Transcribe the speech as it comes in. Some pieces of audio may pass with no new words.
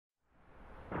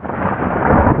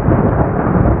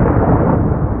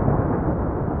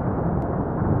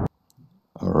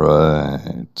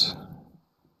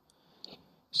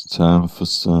Time for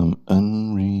some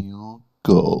Unreal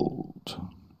Gold.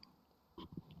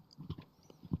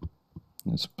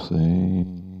 Let's play.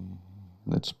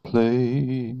 Let's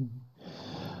play.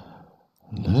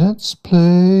 Let's play.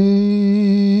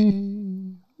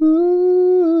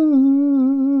 Ooh.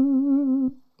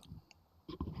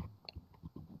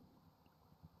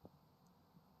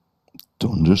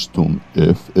 Thunderstorm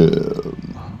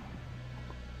FM.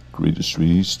 Greatest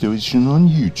radio station on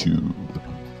YouTube.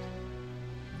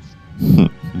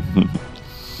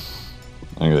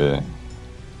 Okay,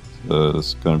 so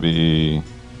it's gonna be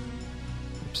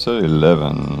episode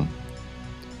 11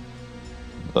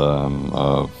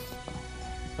 of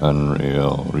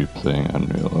Unreal, replaying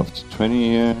Unreal after 20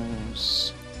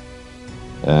 years.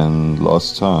 And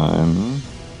last time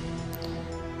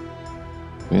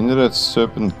we ended at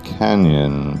Serpent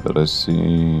Canyon, but I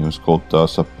see it was called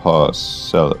Dasa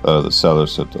Pass. The seller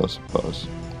said Dasa Pass,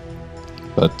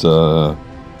 but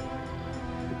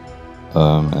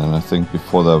and I think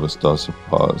before that was Dasa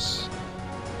Pass.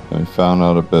 And we found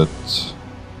out a bit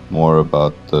more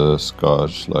about the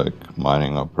Scotch, like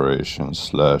mining operations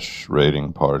slash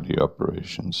raiding party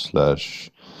operations slash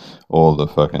all the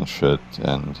fucking shit.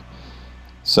 And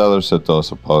seller said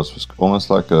Dasa Pass was almost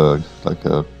like a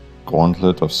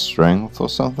gauntlet of strength or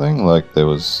something. Like there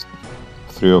was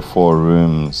 3 or 4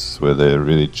 rooms where they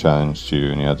really challenged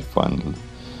you, and you had to find,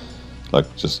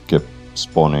 like, just kept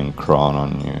spawning Kral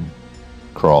on you.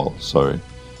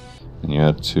 And you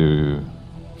had to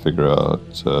figure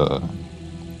out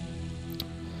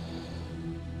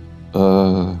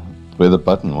where the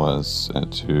button was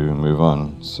to move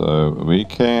on. So we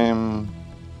came.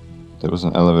 There was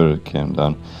an elevator that came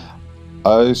down.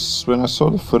 When I saw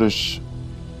the footage,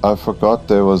 I forgot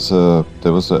there was a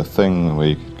thing where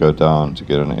you could go down to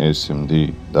get an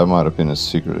ASMD. That might have been a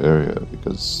secret area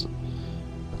because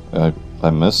I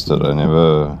missed it. I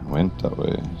never went that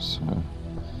way. So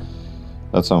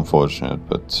that's unfortunate,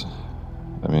 but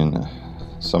I mean,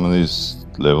 some of these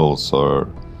levels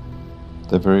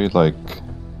they're very, like,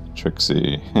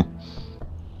 tricksy.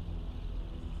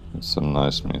 With some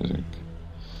nice music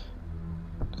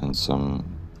and some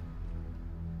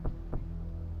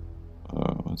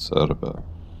what's that about?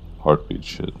 Heartbeat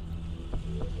shit.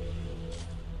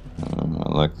 I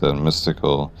like that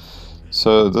mystical.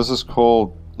 So this is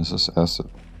called, is this acid?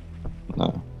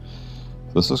 No.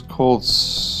 This is called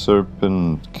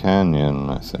Serpent Canyon,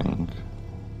 I think.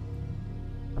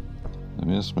 Let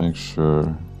me just make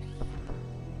sure.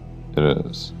 It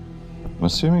is. I'm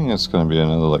assuming it's gonna be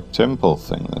another, like, temple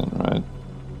thing then, right?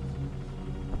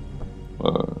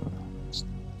 Whoa. It's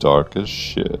dark as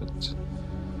shit.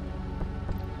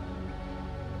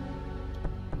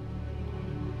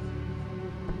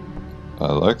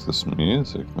 I like this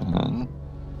music, man.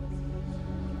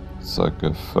 It's like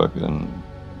a fucking...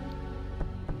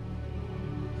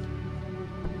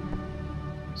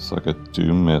 It's like a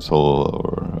doom metal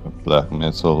or a black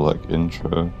metal, like,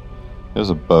 intro.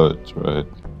 There's a boat, right?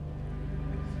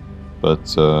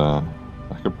 But I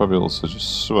could probably also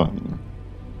just swim.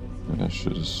 Maybe I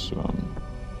should just swim.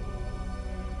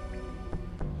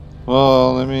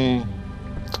 Well, let me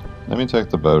take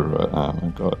the boat right. Oh my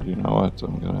god! You know what?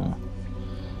 I'm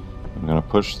gonna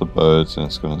push the boat, and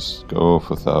it's gonna go off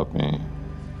without me.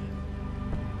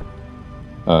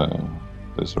 Oh,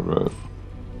 there's a rope.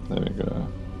 There we go.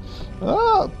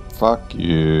 Ah, fuck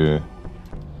you,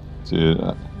 dude.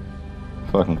 I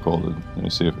fucking called it. Let me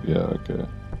see if, yeah, okay.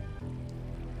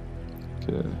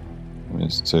 Okay, let me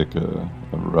just take a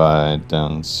ride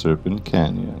down Serpent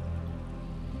Canyon.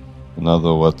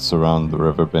 Another what's around the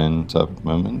river bend type of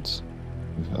moment.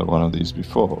 We've had one of these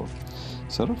before.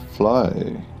 Is that a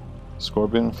fly?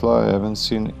 Scorpion fly? I haven't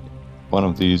seen one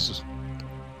of these,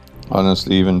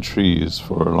 honestly, even trees,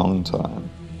 for a long time.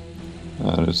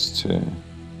 That is too.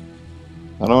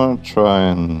 I don't want to try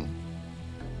and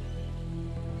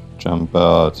jump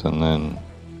out and then...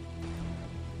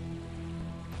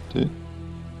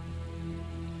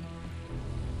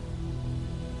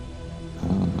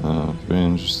 very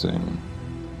interesting.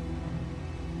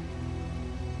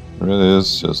 It really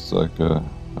is just like a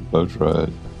boat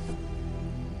ride.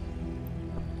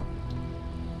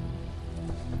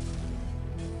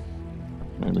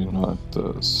 Maybe not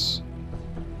this.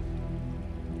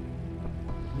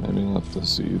 Maybe not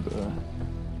this either.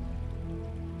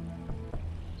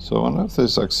 So I wonder if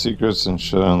there's, like, secrets and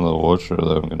shit in the water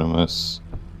that I'm gonna miss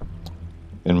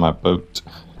in my boat.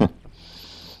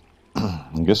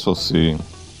 I guess we'll see.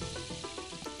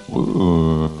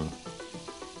 Ooh.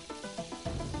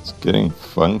 It's getting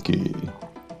funky.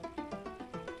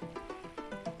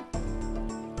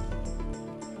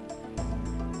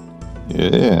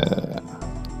 Yeah.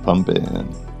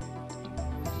 pumping.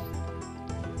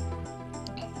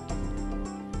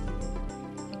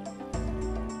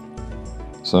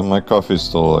 So my coffee's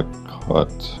still like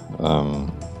hot.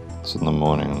 It's in the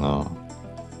morning now.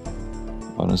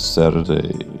 On a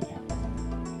Saturday.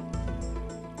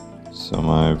 So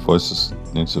my voice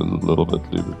needs a little bit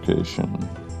lubrication.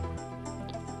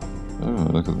 Oh,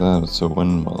 look at that, it's a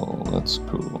windmill. That's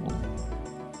cool.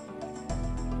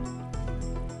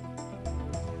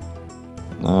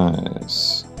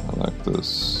 Nice. I like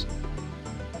this.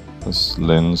 This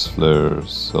lens flare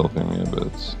is helping me a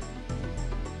bit.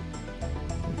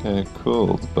 Okay,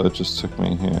 cool. The boat just took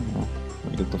me here.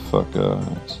 Let me get the fuck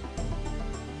out.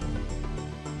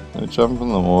 I jump in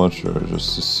the water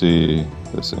just to see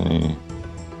if there's any...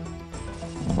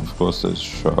 Well, of course there's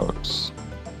sharks.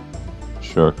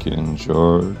 Sharky and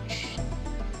George.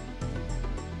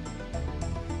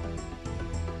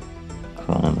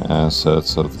 Crime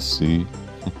assets of the sea.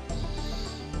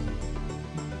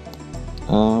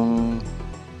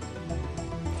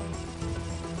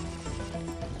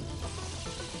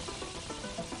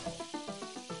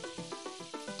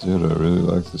 Dude, I really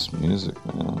like this music,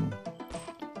 man.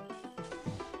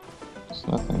 There's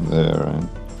nothing there, right?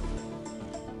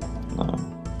 No.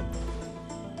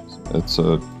 It's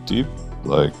a deep,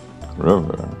 like,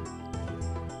 river.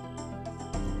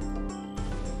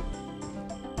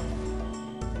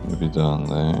 Maybe down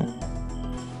there.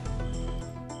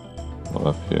 Or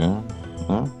up here?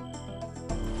 No?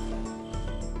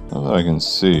 Not that I can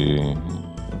see. It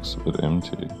looks a bit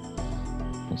empty.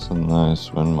 It's a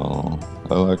nice windmill.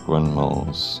 I like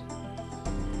windmills.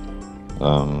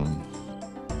 I'm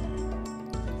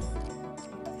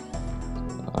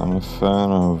a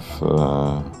fan of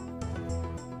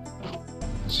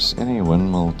just any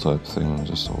windmill type thing.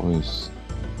 Just always,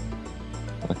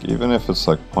 like, even if it's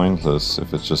like pointless,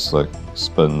 if it just like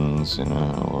spins, you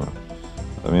know, or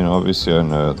I mean, obviously I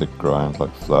know they grind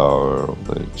like flour or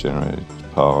they generate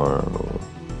power or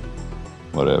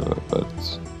whatever, but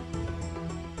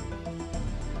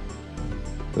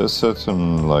there's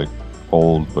certain like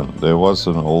there was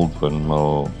an old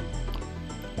windmill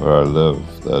where I live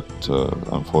that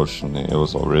unfortunately it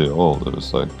was already old. It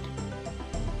was like,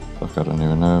 fuck, I don't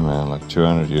even know, man, like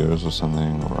 200 years or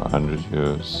something, or 100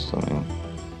 years, something.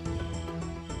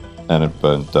 And it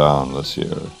burnt down this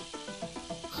year.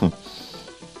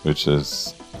 Which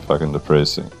is fucking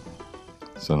depressing.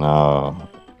 So now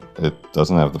it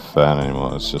doesn't have the fan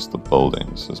anymore, it's just the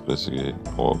building. So it's basically,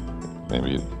 or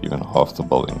maybe even half the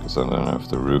building, because I don't know if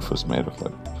the roof was made of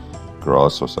like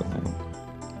grass or something.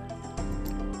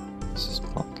 This is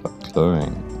not like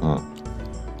glowing.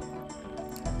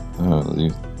 Oh,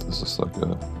 this is like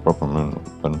a proper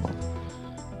windmill.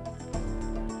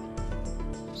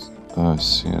 Oh, I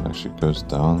see, it actually goes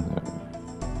down there.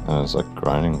 And it's like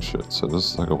grinding shit, so this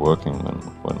is like a working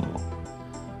windmill.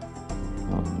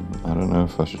 I don't know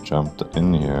if I should jump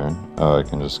in here. Oh, I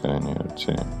can just go in here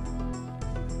too. I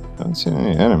haven't seen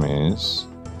any enemies.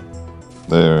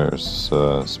 There's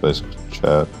space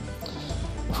chat,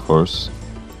 of course.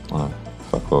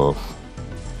 Fuck off.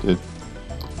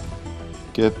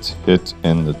 Get hit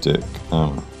in the dick.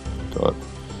 Oh my god.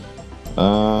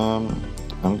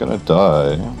 I'm gonna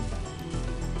die.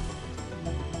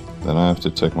 Then I have to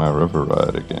take my river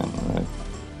ride again, right?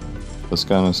 This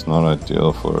gun is not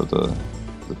ideal for the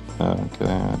okay,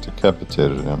 I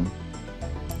decapitated him.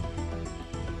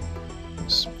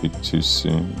 Speak too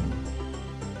soon.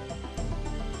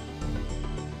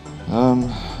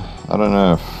 I don't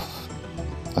know.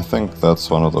 I think that's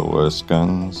one of the worst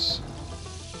guns.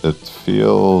 It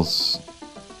feels...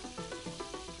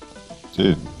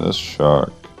 Dude, this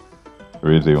shark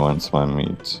really wants my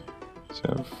meat.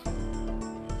 So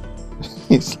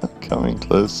he's not coming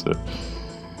closer.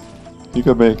 You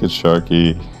could make it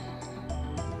sharky.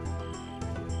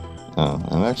 Oh,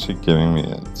 and actually giving me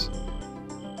it.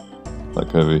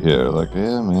 Like over here, like,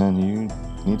 yeah man, you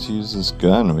need to use this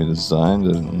gun, we designed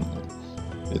it, and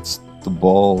it's the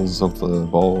balls of the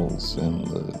balls and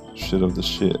the shit of the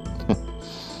shit.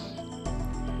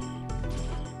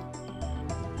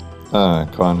 I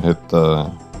can't hit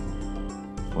the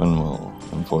windmill,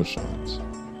 unfortunately.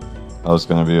 I was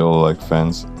gonna be all like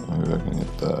fancy, maybe I can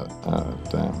hit that. Oh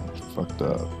damn, it's fucked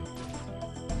up.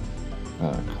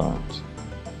 I can't.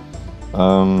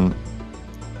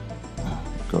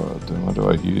 God, then what do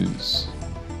I use?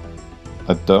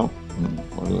 I don't.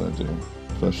 What do I do?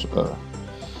 Flash.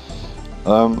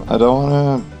 I don't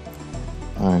wanna.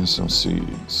 I have some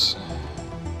seeds.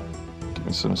 Give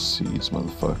me some seeds,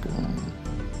 motherfucker.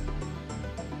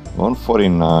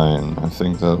 149. I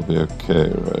think that'll be okay,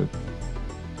 right?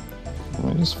 Let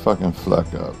me just fucking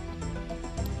flack up.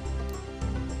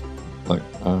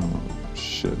 Oh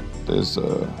shit, there's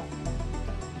a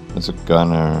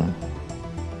gunner.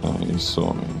 Oh, he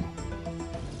saw me.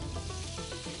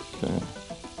 Okay.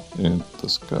 Dude,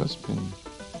 this guy's been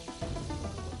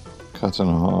cut in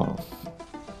half.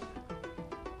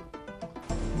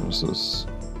 What's this?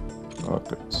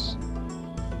 Rockets.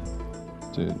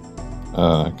 Dude.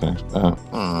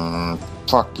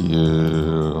 Fuck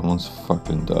you. Almost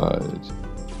fucking died.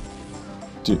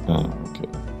 Dude, okay.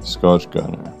 Scotch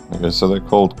gunner. Okay, so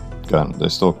they're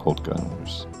still called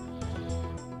gunners.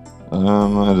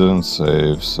 I didn't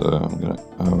save, so I'm gonna...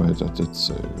 Oh wait, I did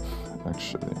save,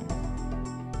 actually.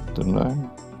 Didn't I?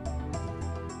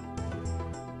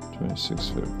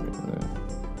 2650 there.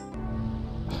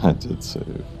 I did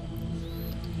save.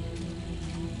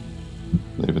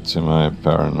 Leave it to my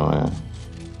paranoia.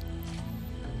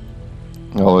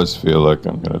 I always feel like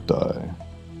I'm gonna die.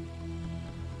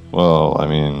 Well, I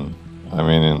mean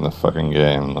in the fucking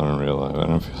game, not in real life. I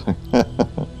don't feel like...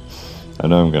 I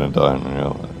know I'm gonna die in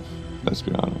real life. Let's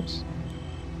be honest.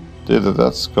 Did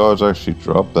that Scourge actually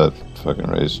drop that fucking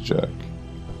race jack?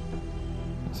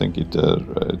 I think he did,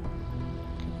 right?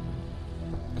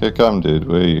 Okay, come dude,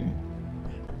 where are you?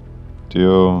 Do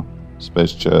your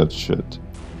space chat shit.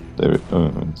 There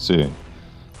let's see.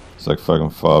 It's like fucking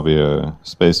Fabio.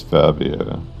 Space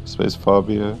Fabio. Space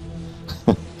Fabio?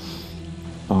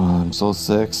 Oh, I'm so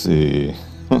sexy.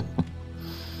 Look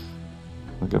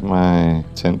at my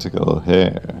tentacle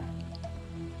hair.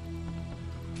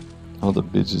 All the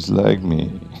bitches like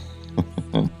me.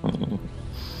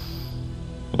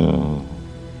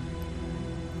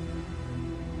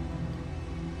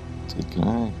 Dude,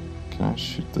 can I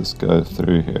shoot this guy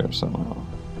through here somehow?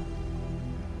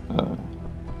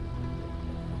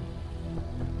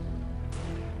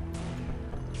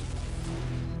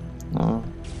 No?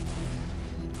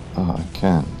 Oh, I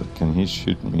can, but can he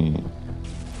shoot me?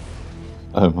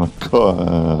 Oh my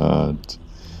god.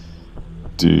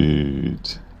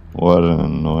 Dude. What an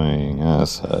annoying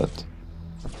asshat.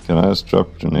 Can I just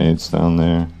drop grenades down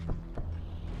there?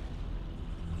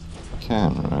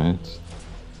 Can, right?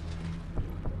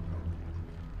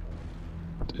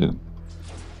 Dude.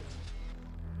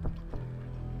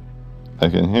 I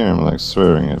can hear him like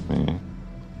swearing at me.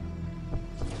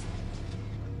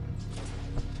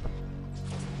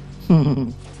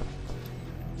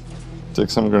 Take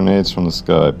some grenades from the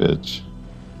sky, bitch.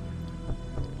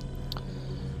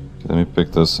 Okay, let me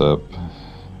pick this up.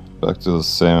 Back to the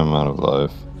same amount of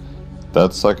life.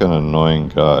 That's like an annoying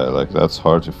guy. Like, that's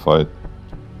hard to fight.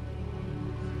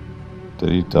 Did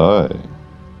he die?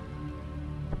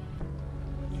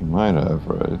 He might have,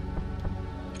 right?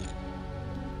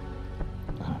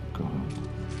 Oh, God.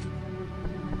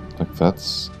 Like,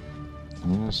 that's...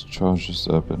 I'm gonna just charge this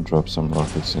up and drop some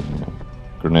rockets in here.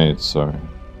 Grenades, sorry.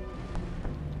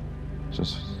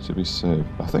 Just to be safe.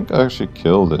 I think I actually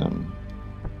killed him.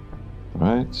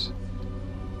 Right?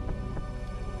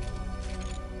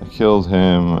 I killed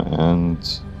him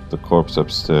and the corpse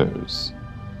upstairs.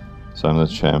 So I'm the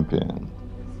champion.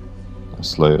 I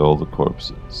slay all the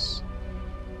corpses.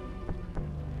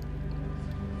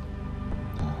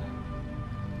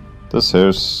 This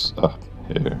hair's... ah,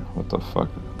 hair. What the fuck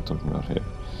am I talking about here?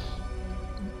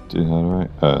 Dude, how do I...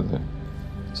 ah, there.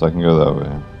 So I can go that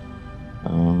way.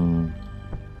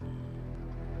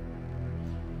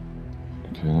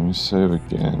 Okay, let me save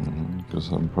again, because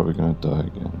I'm probably gonna die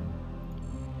again.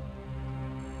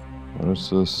 What is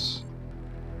this?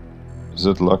 Is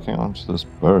it locking onto this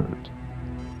bird?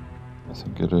 I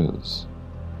think it is.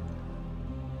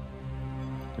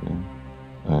 Okay.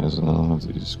 There's another one of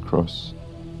these crosses,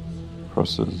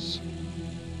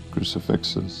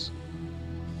 crucifixes.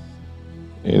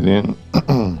 Alien,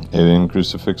 alien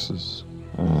crucifixes.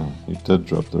 He did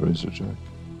drop the razor jack.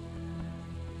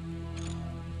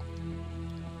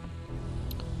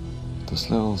 This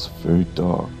level's very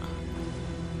dark.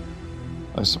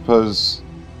 I suppose...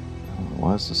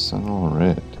 why is the sun all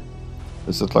red?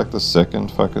 Is it like the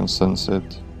second fucking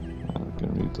sunset? I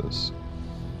can read this.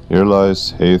 Here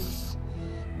lies Haith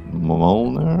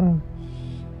Molner?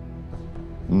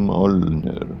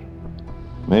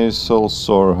 May his soul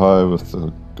soar high with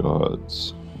the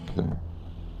gods. Okay.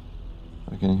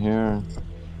 I can hear...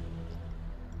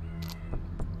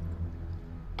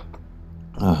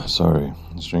 ah, sorry.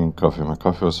 I was drinking coffee. My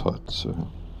coffee was hot, so...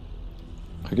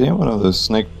 I can hear one of those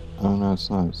snake... oh no, it's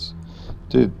not.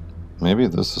 Dude, maybe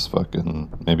this is fucking...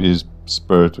 maybe his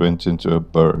spirit went into a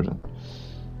bird.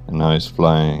 And now he's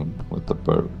flying with the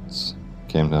birds.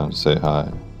 Came down to say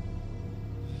hi.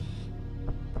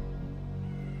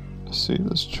 See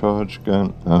this charge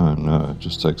gun? Oh no, it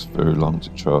just takes very long to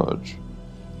charge.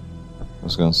 I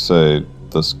was gonna say,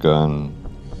 this gun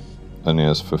only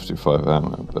has 55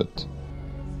 ammo, but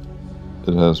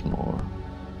it has more.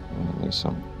 And there's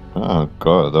some. Oh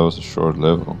god, that was a short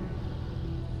level.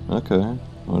 Okay,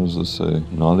 what does this say?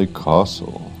 Nali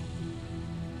Castle.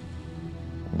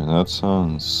 I mean, that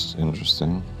sounds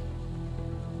interesting.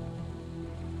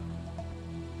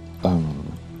 Oh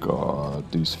my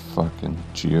god, these fucking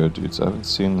geodudes. I haven't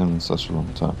seen them in such a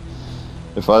long time.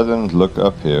 If I didn't look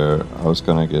up here, I was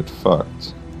gonna get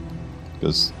fucked.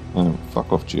 Because,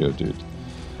 fuck off, Geodude.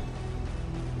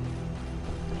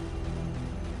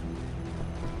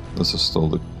 This is still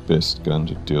the best gun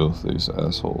to deal with these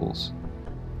assholes.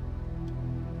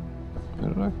 Where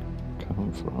did I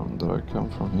come from? Did I come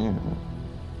from here?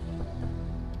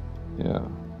 Yeah.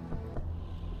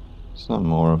 There's not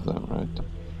more of them, right?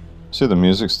 See, the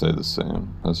music stayed the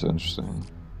same. That's interesting.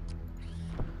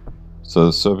 So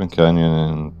the Serpent Canyon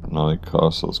and Nali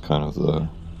Castle is kind of the...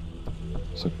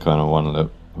 It's like kind of one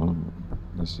lip. Oh,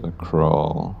 this is a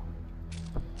crawl.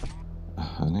 I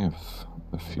only have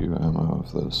a few ammo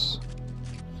of this.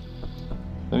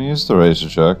 Let me use the razor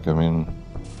jack. I mean,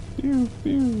 pew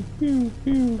pew pew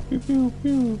pew pew pew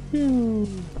pew pew.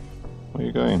 Where are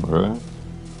you going, bro?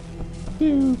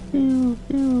 Pew pew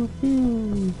pew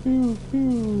pew pew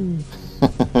pew.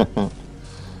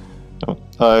 Oh,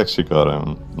 I actually got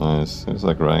him. Nice. He was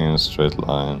like running in a straight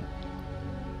line.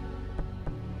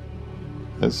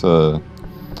 There's a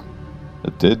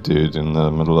dead dude in the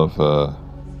middle of a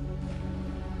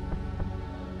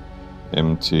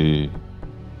empty.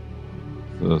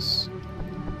 Is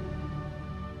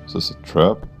this a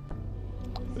trap?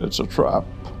 It's a trap.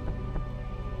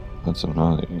 That's a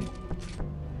Nali.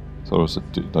 Thought it was a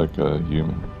dude, like a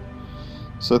human.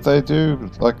 So they do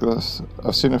like this.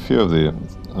 I've seen a few of them.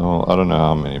 Oh, I don't know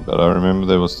how many, but I remember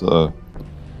there was the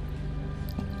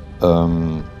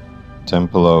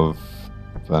Temple of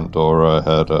Vandora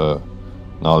had a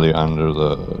Nali under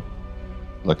the,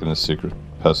 like in a secret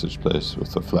passage place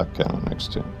with a flak cannon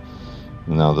next to him.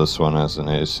 And now this one has an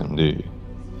ASMD.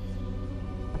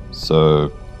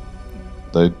 So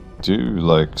they do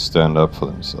like stand up for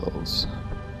themselves.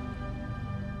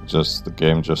 Just the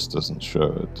game just doesn't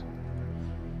show it.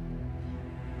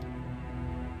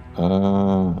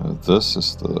 This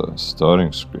is the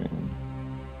starting screen.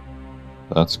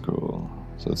 That's cool.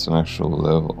 So it's an actual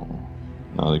level.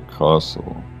 Nali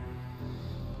Castle.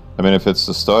 I mean, if it's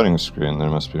the starting screen, then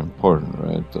it must be important,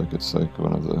 right? Like it's like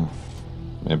one of the...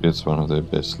 Maybe it's one of their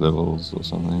best levels or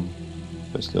something.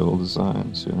 Best level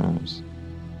designs, who knows?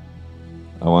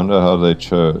 I wonder how they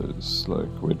chose, like,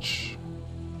 which...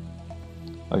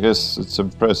 I guess it's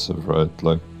impressive, right?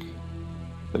 Like,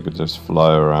 they could just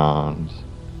fly around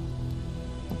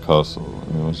the castle.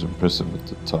 I mean, it was impressive at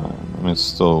the time. I mean, it's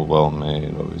still well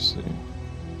made, obviously.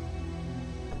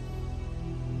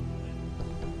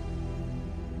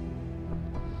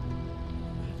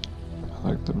 I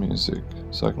like the music.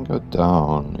 So I can go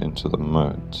down into the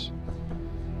moat.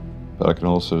 But I can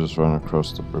also just run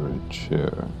across the bridge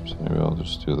here. So maybe I'll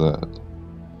just do that.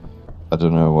 I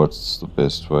don't know what's the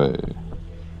best way.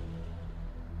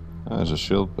 There's a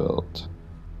shield belt.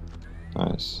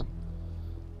 Nice.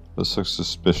 This looks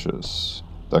suspicious.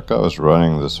 That guy was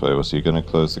running this way. Was he gonna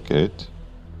close the gate?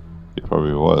 He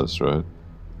probably was, right?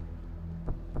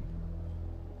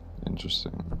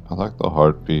 Interesting. I like the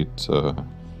heartbeat.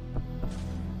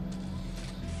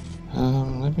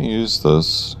 Let me use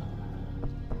this.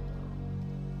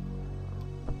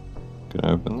 Can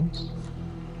I open this?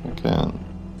 I can.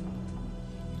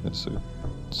 There's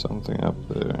something up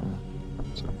there.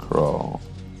 It's a crawl.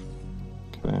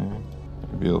 Okay.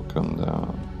 Maybe he'll come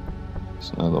down.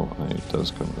 There's another one. He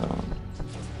does come down.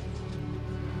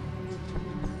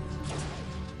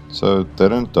 So they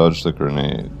don't dodge the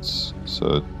grenades.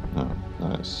 So, no,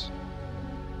 nice.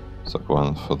 It's like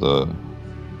one for the...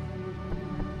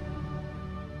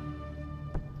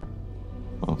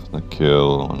 One for the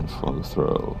kill, one for the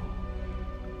throw.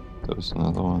 There's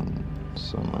another one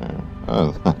somewhere.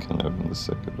 Oh, I can open the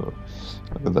second door.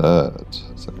 Look at that.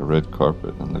 It's like a red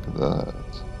carpet, and look at that.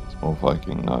 It's more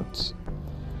Viking nuts.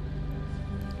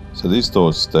 So these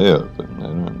doors stay open. They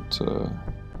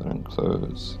don't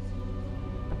close.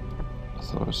 I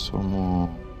thought I saw more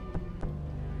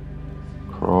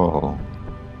crawl.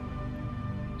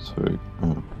 Sorry.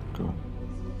 Oh god.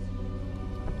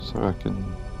 So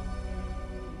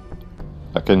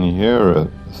I can hear a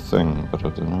thing, but I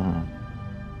don't know.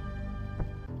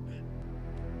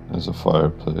 There's a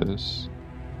fireplace.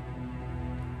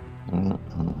 I don't know.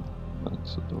 Oh,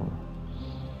 that's a door.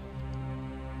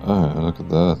 Oh, look at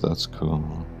that. That's cool.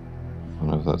 I don't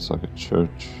know if that's like a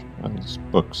church. And it's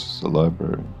books. It's a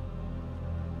library.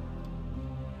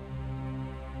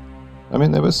 I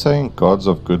mean, they were saying gods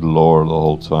of good lore the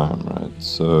whole time, right?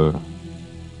 So...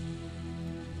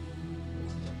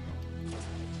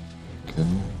 Okay.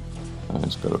 Oh,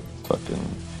 he's got a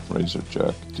fucking razor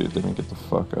jack. Dude, let me get the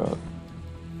fuck out.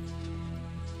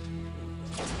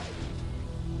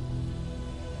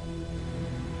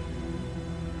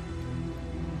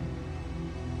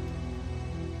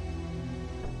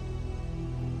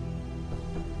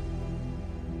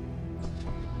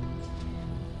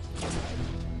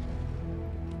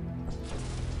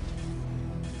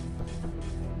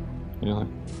 You like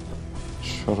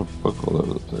shot a book all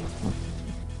over the place.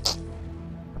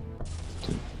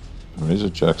 Dude, razor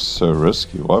jack's so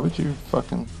risky. Why would you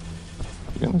fucking...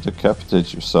 You're gonna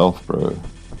decapitate yourself, bro.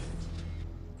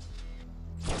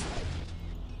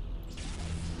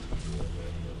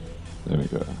 There we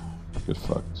go. Get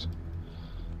fucked.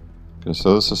 Okay,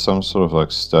 so this is some sort of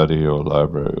like study or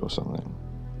library or something.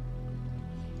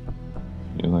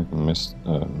 You like missed...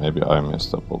 maybe I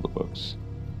messed up all the books.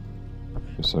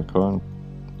 Because I can't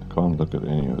look at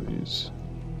any of these.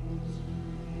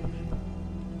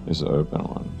 There's an open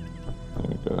one. There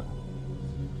we go.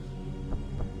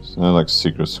 It's no like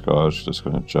secret scars just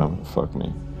gonna jump and fuck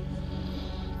me.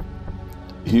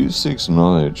 He who seeks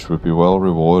knowledge would be well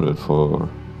rewarded for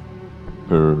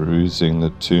perusing the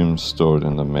tombs stored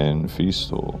in the main feast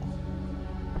hall.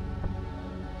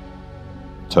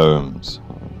 Tomes.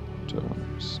 Oh,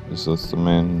 tomes. Is this the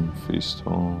main feast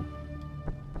hall?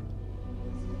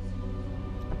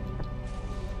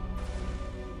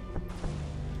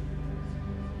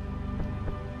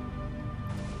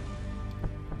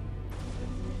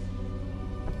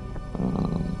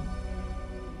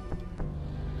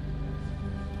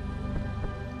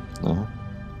 No.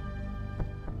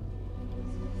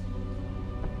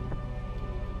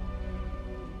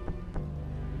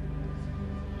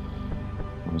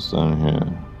 What's down here?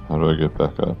 How do I get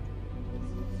back up?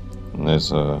 And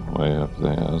there's a way up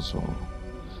there as well.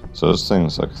 So this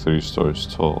thing's like 3 stories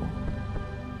tall.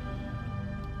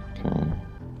 Okay.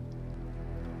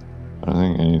 I don't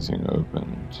think anything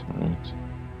opened, right?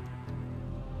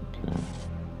 Okay.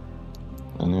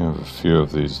 I only have a few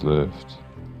of these left.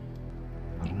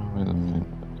 I don't know where the main...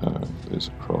 Oh, there's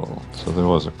a crawl. So there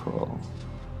was a crawl.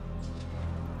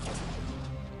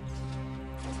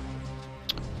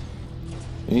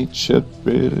 Eat shit,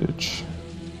 bitch.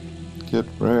 Get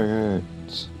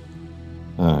wrecked.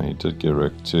 Ah, he did get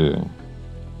wrecked too.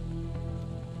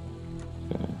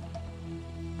 Okay.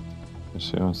 You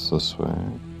see what's this way?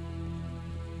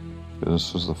 Okay,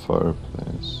 this was the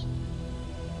fireplace.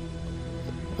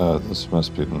 This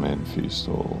must be the main feast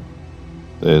hall.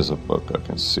 There's a book, I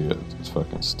can see it. It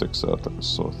fucking sticks out like a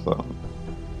sore thumb.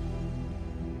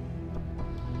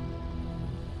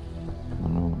 I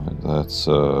don't know,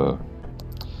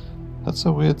 that's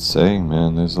a weird saying,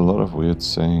 man. There's a lot of weird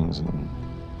sayings, and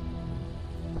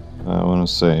I want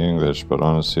to say English, but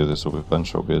honestly, there's a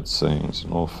bunch of weird sayings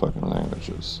in all fucking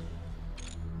languages.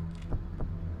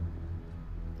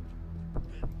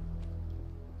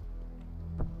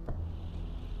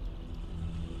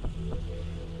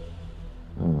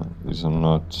 These are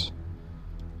not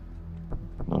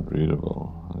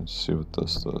readable. Let's see what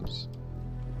this does.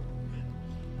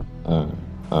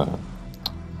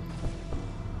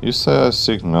 You say I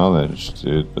seek knowledge,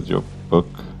 dude, but your book,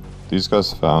 these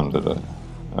guys found it.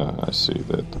 I see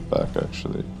that at the back,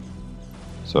 actually.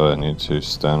 So I need to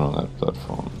stand on that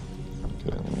platform.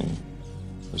 Okay, let me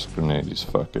just grenade these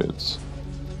fuckheads.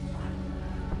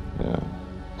 Yeah.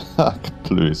 I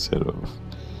blew his head off.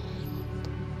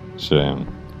 Shame.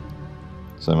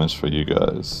 So much for you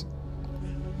guys.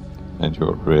 And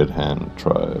your red hand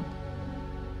tribe.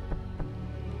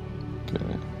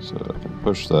 Okay, so I can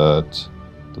push that.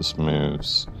 This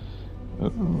moves.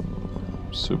 Ooh,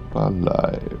 super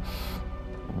alive.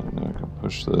 And then I can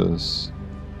push this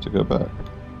to go back.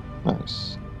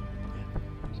 Nice.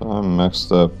 So I'm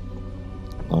maxed up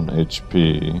on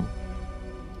HP.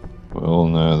 We all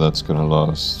know that's gonna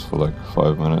last for like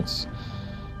 5 minutes.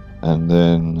 And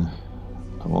then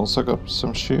I've also got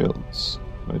some shields,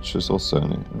 which is also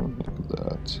neat. Oh, look at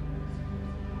that.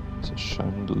 It's a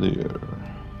chandelier.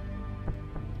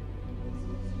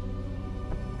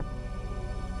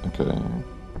 Okay.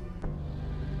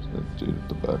 So that dude at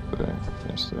the back there.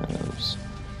 Yes, there is.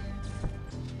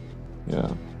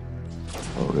 Yeah.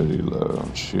 Already low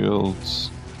on shields.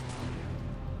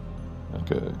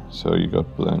 Okay, so you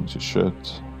got plenty of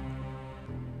shit.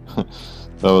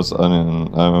 That was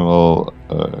well,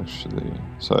 actually.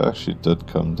 So I actually did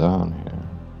come down here.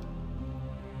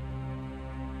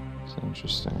 It's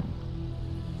interesting.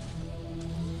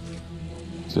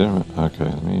 Damn it. Okay,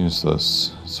 let me use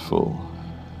this. It's full.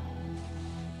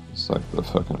 It's like the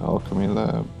fucking alchemy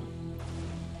lab.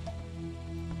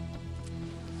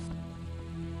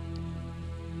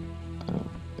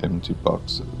 Empty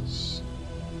boxes.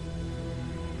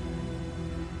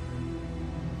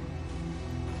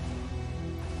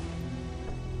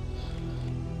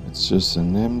 It's just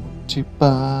an empty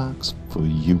box for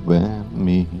you and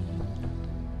me.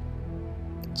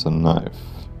 It's a knife.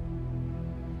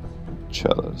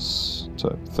 Chalice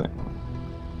type thing.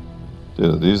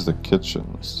 Yeah, these are the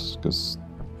kitchens, because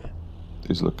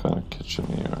these look kind of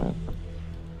kitchen-y, right?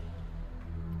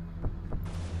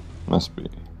 Must be.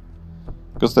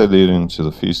 Because they lead into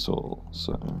the feast hall,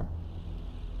 so...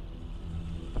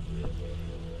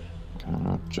 Can I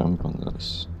not jump on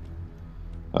this?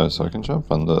 Oh, so I can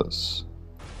jump on this.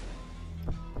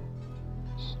 Okay.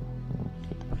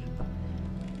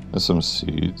 There's some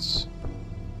seeds.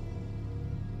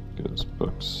 There's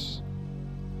books.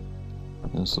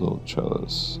 There's a little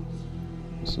chalice.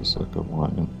 This is like a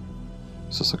wine.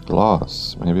 This is a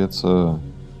glass. Maybe it's a...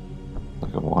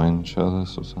 like a wine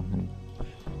chalice or something.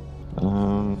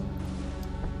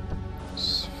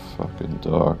 It's fucking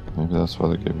dark. Maybe that's why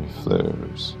they gave me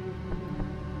flares.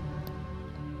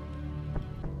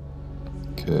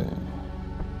 Okay.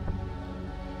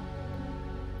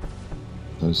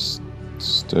 Those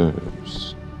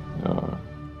stairs are...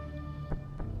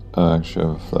 I actually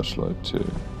have a flashlight too.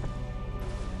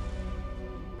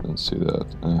 Didn't see that.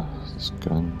 This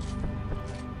gun.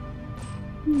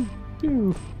 Pew,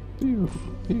 pew, pew,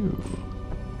 pew.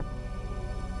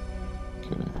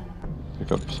 Okay.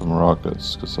 Pick up some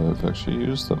rockets, because I've actually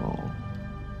used them all.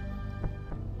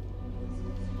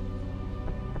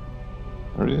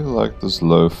 I really like this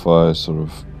lo-fi sort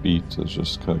of beat that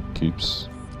just kind of keeps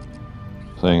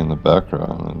playing in the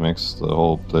background. It makes the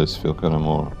whole place feel kind of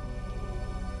more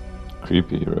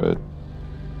creepy, right?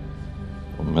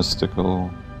 Or mystical.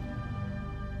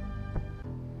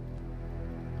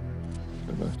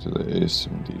 Go back to the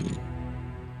ASMD.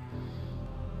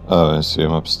 Oh, I see,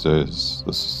 I'm upstairs.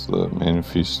 This is the main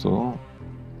feast hall.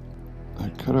 I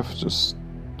could have just...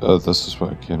 Oh, this is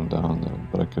where I came down though,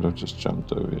 but I could have just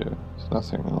jumped over here. There's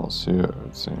nothing else here,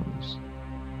 it seems.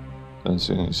 Don't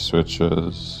see any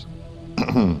switches.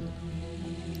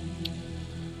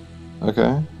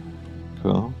 Okay,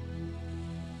 cool.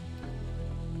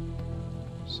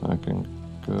 So I can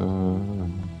go...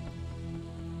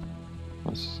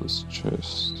 What's this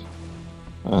chest?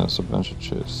 Oh, there's a bunch of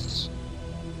chests.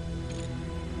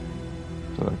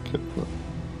 Did I keep them?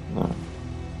 No.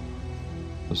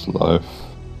 There's life.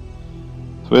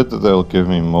 It's weird that they'll give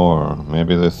me more.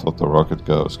 Maybe they thought the rocket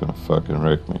guy was gonna fucking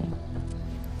wreck me.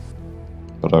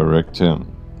 But I wrecked him,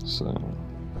 so...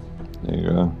 There you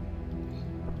go.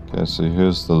 Okay, so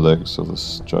here's the legs of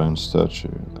this giant statue.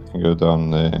 I can go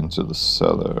down there into the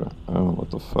cellar. Oh, what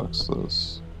the fuck's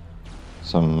this?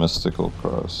 Some mystical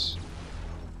cross.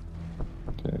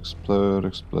 Okay, explode,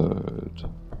 explode.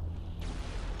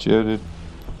 Jared,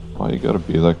 why you gotta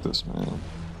be like this, man?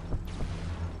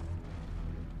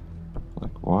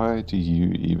 Like, why do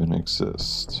you even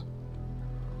exist?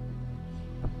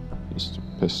 Just to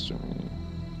pester me.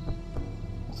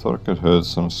 I thought I could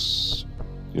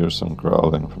hear some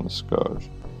growling from the scourge.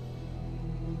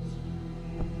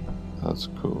 That's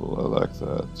cool, I like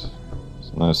that. It's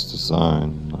a nice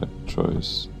design, nice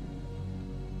choice.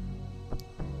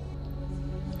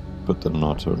 Put the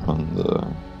knotter on the...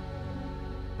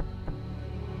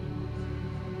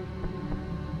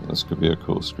 This could be a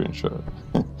cool screenshot.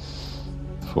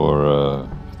 For a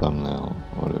thumbnail,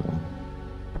 whatever.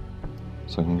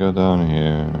 So I can go down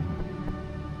here.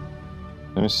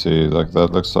 Let me see, like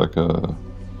that looks like a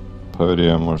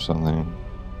podium or something.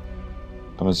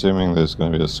 I'm assuming there's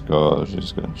gonna be a scourge.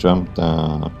 He's gonna jump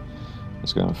down.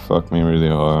 It's gonna fuck me really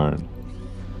hard.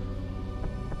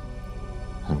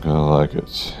 I'm gonna like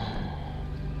it.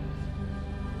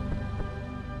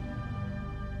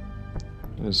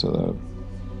 There's a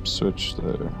switch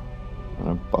there. And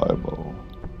a Bible.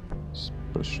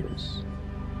 Suspicious.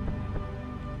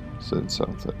 Said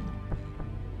something.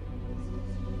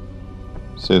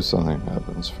 See if something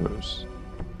happens first.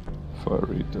 Before I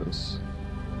read this.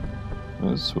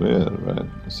 It's weird, right?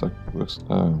 It's like, looks,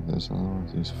 oh, there's another one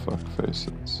of these fuck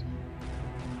faces.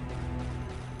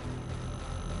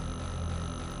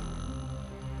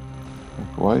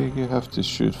 Like, why do you have to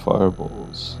shoot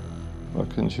fireballs? Why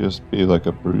can't you just be like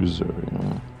a bruiser, you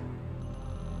know?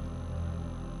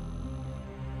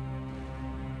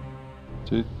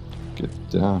 Dude, get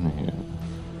down here.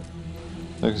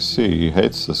 Like, see, he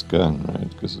hates this gun, right?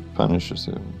 Because it punishes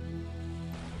him.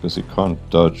 Because he can't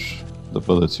dodge the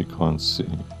bullets he can't see.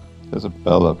 There's a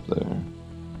bell up there.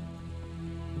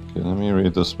 Okay, let me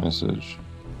read this message.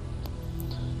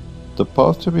 The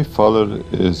path to be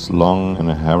followed is long and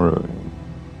harrowing,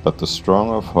 but the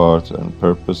strong of heart and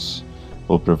purpose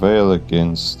will prevail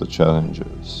against the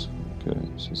challenges. Okay,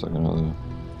 so it's like another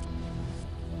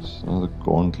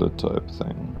gauntlet type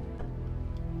thing.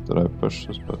 Did I push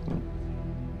this button?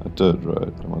 I did, right?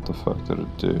 And what the fuck did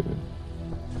it do?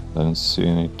 I didn't see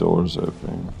any doors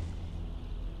opening.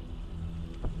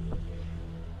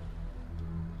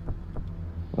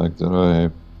 Like, did I...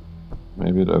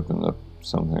 Maybe it opened up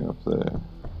something up there.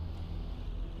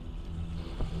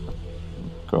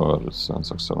 God, it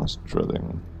sounds like someone's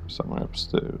drilling somewhere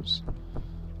upstairs.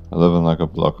 I live in like a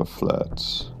block of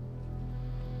flats.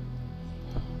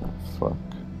 Oh, fuck.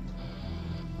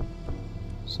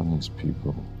 Some of these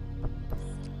people.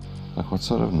 Like, what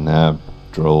sort of nab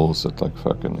drills at like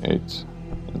fucking 8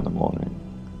 in the morning?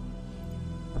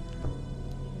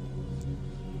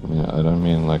 I mean, I don't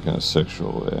mean like in a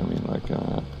sexual way, I mean like in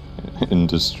an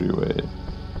industry way.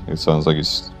 It sounds like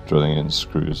he's drilling in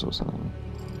screws or something.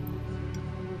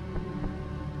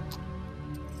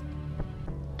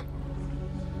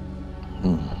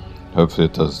 Hopefully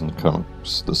it doesn't come,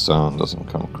 the sound doesn't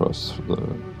come across the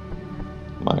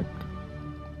mic.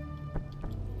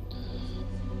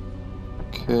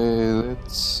 Okay,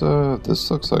 let's,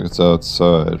 this looks like it's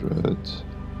outside, right?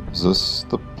 Is this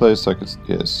the place I could,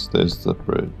 yes, there's the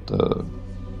bridge, I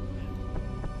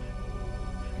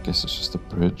guess it's just a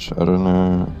bridge, I don't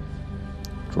know.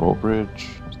 Drawbridge?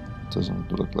 It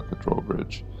doesn't look like a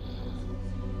drawbridge.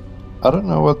 I don't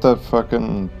know what that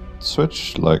fucking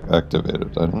switch like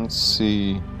activated. I didn't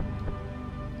see,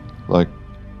 like,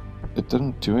 it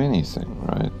didn't do anything,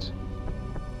 right?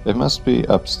 It must be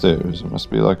upstairs. It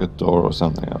must be like a door or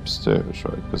something upstairs,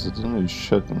 right? Because it didn't do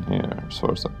shit in here, as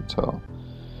far as I could tell.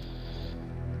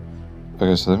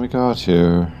 Okay, so let me go out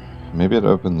here. Maybe it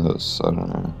opened this, I don't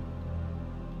know.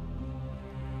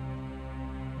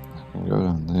 I can go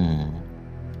down there.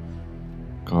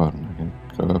 God, and I can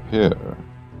go up here.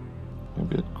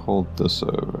 Maybe it called this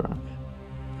over.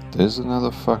 There's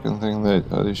another fucking thing there.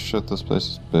 Holy shit, this place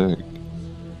is big.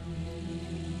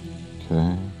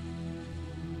 Okay.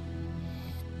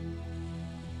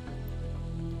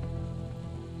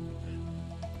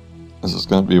 This is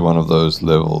going to be one of those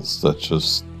levels that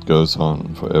just goes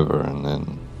on forever, and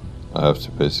then I have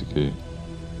to basically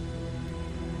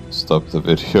stop the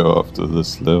video after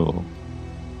this level.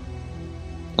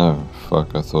 Oh,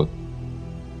 fuck, I thought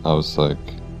I was like,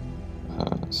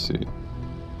 let's see.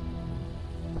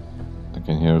 I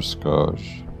can hear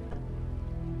Scourge.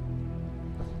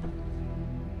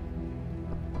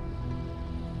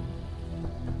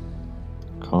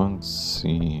 Can't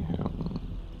see him.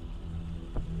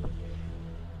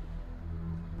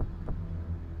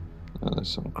 Oh, there's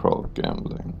some Kroll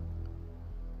gambling.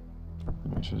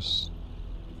 Let me just...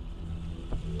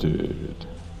 Dude.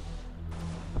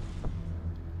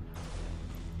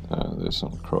 Oh, there's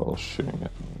some Kroll shooting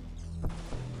at me.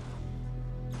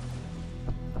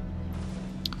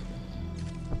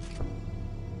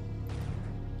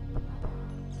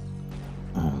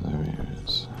 Oh, there he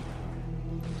is.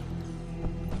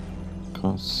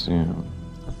 Can't see him.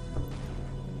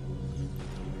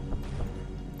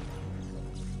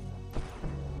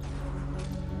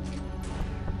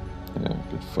 Yeah,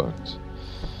 get fucked.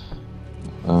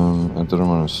 I didn't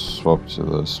want to swap to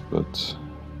this, but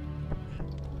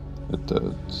it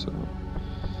did, so...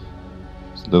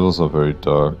 These levels are very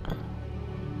dark.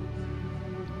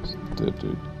 It's dead,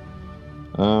 dude.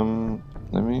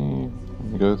 Let me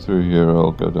go through here,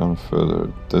 I'll go down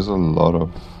further. There's a lot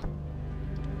of...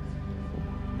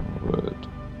 wood.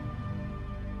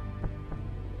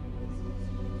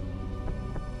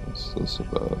 What's this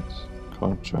about?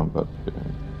 Can't jump up here.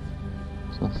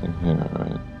 There's nothing here,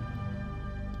 right?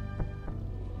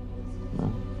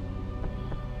 No?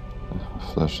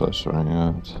 My flashlight's running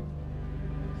out.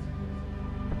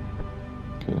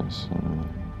 Okay, so...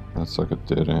 that's like a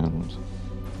dead end.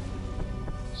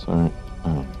 Sorry.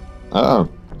 Oh.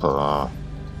 Oh!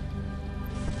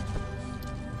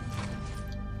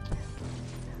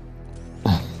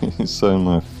 He's so in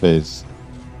my face.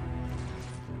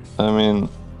 I mean...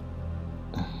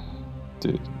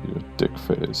 Dude, you're a dick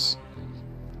face.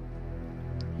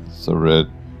 It's a red...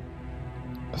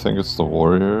 I think it's the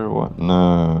warrior one.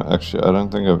 No, actually, I don't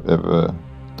think I've ever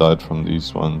died from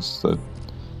these ones that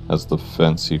has the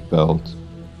fancy belt.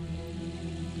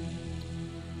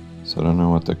 So I don't know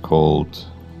what they're called.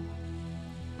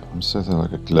 I'm saying they're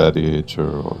like a gladiator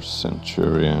or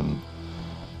centurion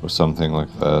or something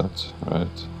like that,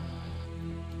 right?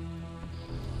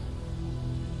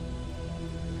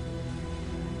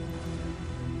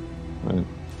 Right.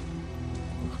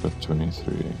 We've got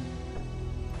 23.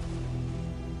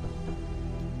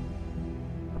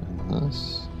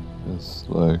 this is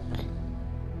like...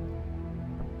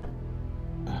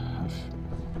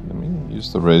 Let me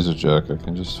use the razor jack. I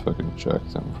can just fucking jack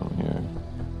them from here.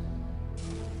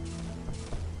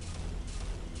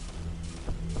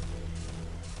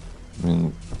 I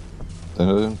mean, they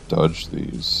don't dodge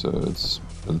these, so it's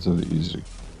relatively easy.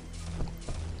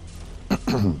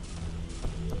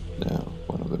 Yeah,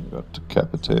 one of them got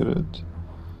decapitated.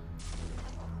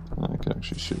 I can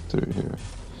actually shoot through here.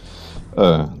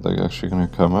 Oh, they're actually gonna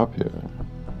come up here.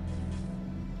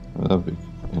 Well, that'd be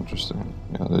interesting.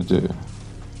 Yeah, they do.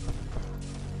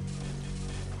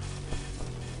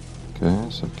 Okay,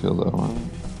 so kill that one.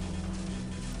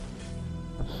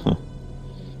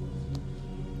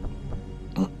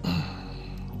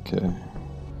 Okay.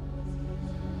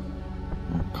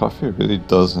 Coffee really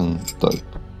doesn't like...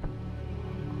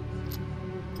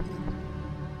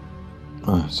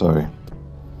 Oh, sorry.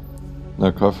 No,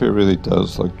 coffee really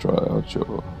does like dry out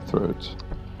your throat.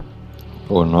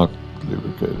 Or not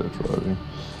lubricate it, rather.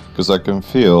 Because I can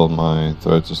feel my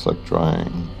throat just like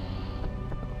drying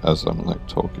as I'm like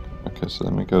talking. Okay, so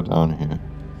let me go down here.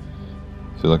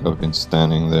 I feel like I've been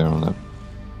standing there on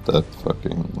that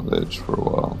fucking ledge for a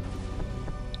while.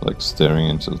 Like staring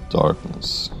into the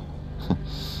darkness.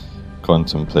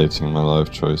 Contemplating my life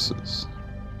choices.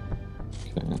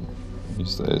 Okay,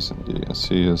 use the SMD. I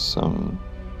see some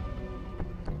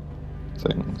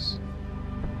things.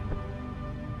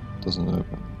 Doesn't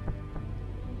open.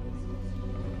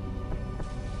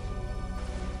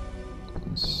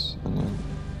 And then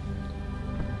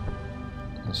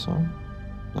this one?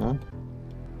 No?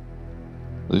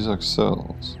 These are like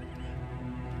cells.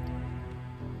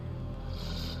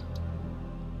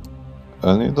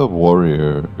 Only the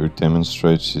warrior who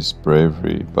demonstrates his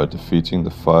bravery by defeating the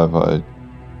five-eyed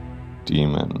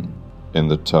demon in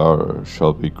the tower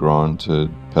shall be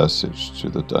granted passage to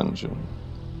the dungeon.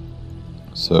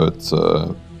 So it's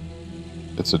a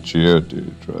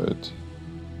Geodude, right?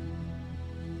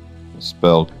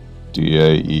 Spelled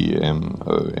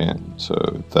Daemon. So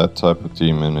that type of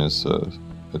demon is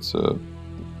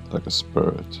like a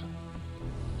spirit.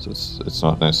 So it's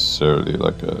not necessarily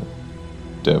like a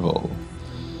devil,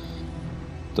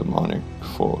 demonic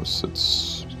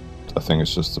force. I think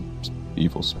it's just an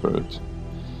evil spirit.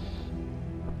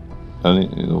 Only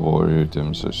the warrior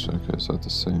demonstration. Okay, is that the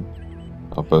same?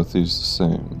 Are both these the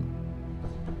same?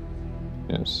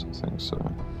 Yes, I think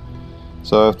so.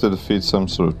 So I have to defeat some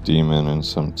sort of demon in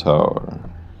some tower.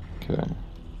 Okay.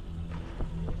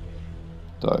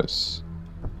 Dice.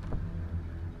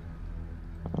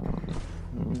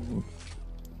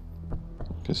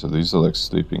 Okay, so these are like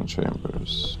sleeping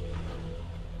chambers.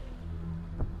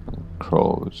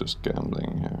 Kroll is just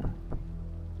gambling here.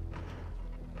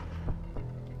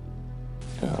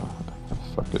 Yeah, I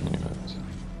fucking knew it.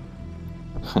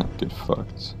 Get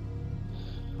fucked.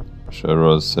 Should I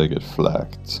rather say get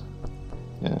flacked?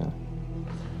 Yeah.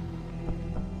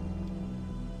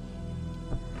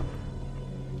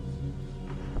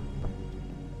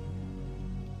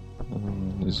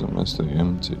 These are mostly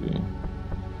empty.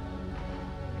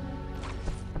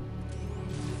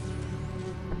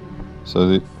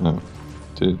 So no,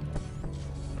 dude.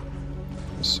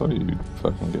 I saw you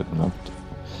fucking get knocked.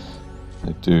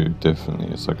 They do, definitely.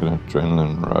 It's like an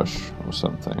adrenaline rush or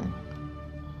something.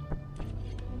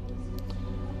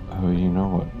 Oh, you know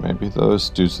what? Maybe those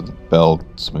dudes with the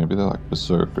belts, maybe they're like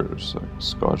berserkers, like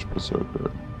Scotch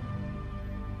berserker.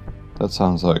 That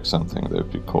sounds like something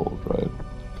they'd be called, right?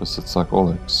 Because it's like all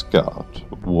like scout,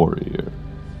 warrior,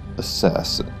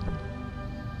 assassin.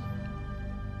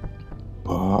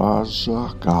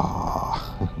 Berserker.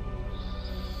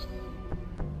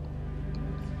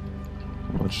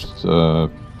 Watched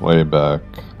way back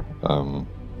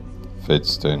Fate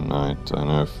Stay Night. I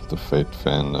know if the Fate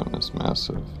fandom is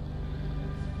massive.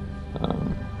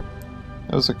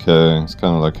 It was okay. It's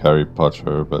kind of like Harry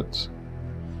Potter, but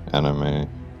anime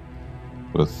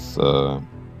with what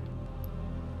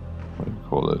do you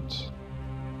call it?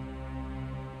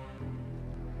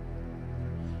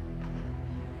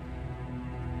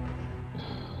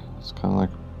 It's kind of like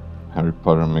Harry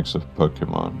Potter mix of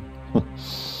Pokemon.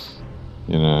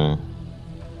 You know.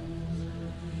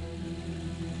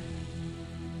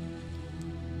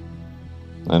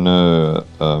 I know,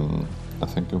 I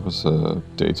think it was a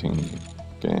dating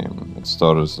game. It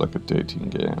started as like a dating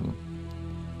game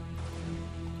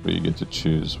where you get to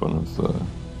choose one of the...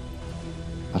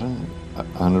 I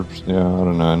don't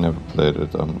know, I never played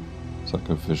it. It's like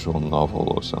a visual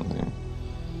novel or something.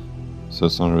 So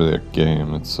it's not really a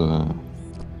game, it's a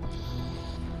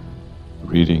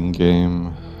reading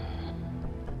game.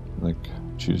 Like,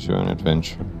 choose your own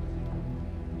adventure.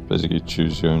 basically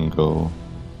choose your own goal.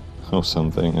 Or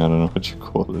something, I don't know what you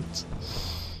call it.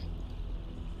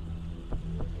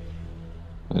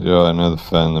 But yeah, I know the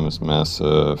fandom is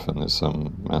massive, and there's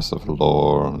some massive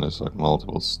lore, and there's like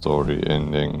multiple story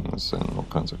endings, and all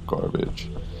kinds of garbage.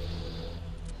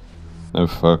 No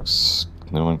fucks,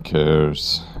 no one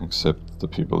cares, except the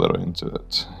people that are into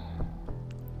it.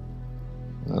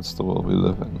 That's the world we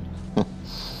live in.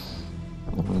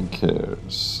 No one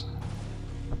cares.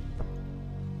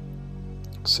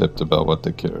 Except about what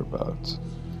they care about.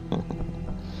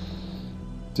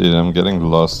 Dude, I'm getting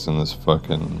lost in this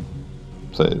fucking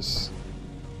place.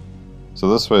 So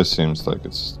this way seems like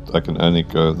I can only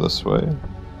go this way.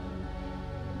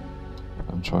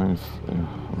 I'm trying to... I'm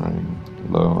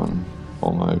running low on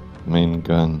all my main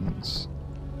guns.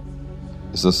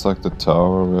 Is this like the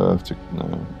tower where I have to...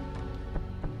 No.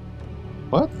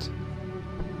 What?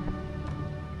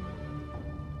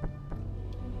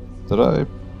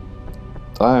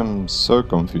 I'm so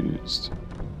confused.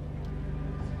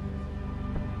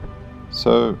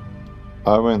 So,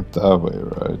 I went that way,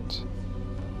 right?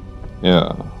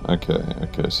 Yeah,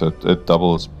 okay, so it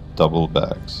doubles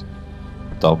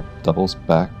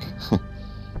back.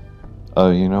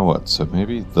 Oh, you know what, so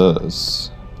maybe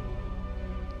this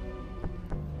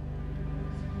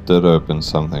did open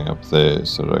something up there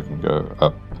so that I can go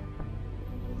up.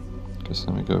 Guess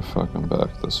let me go fucking back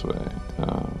this way.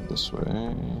 This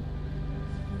way.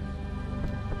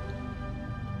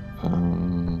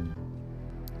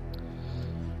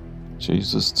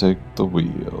 Jesus, take the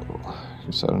wheel.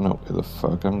 Because I don't know where the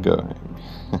fuck I'm going.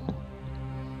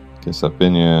 Guess I've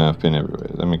been everywhere.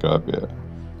 Let me go up here.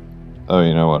 Oh,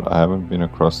 you know what? I haven't been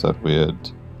across that weird...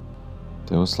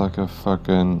 There was like a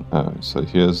fucking... Oh, so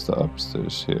here's the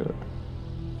upstairs here.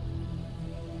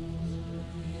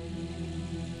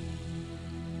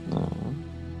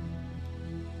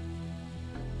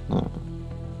 No.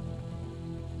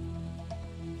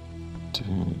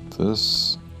 Dude,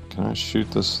 this... Can I shoot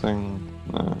this thing?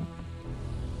 No.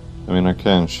 I mean, I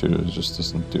can shoot it, it just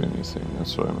doesn't do anything.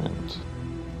 That's what I meant.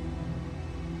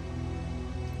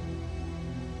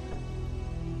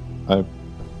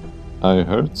 I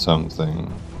heard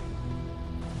something.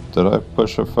 Did I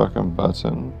push a fucking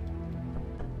button?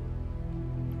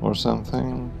 Or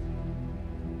something?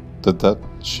 Did that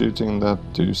shooting that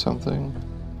do something?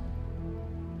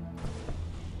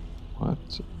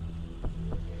 What?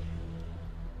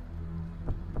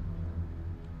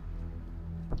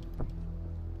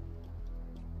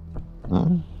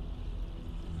 No?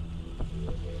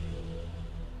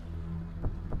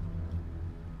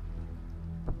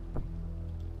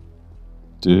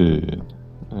 Dude,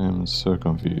 I am so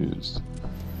confused.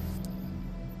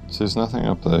 So there's nothing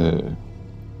up there.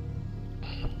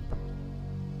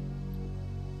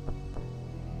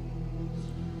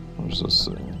 What does this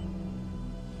say?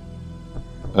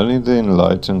 Only the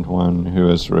enlightened one who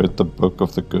has read the book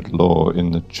of the good law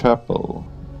in the chapel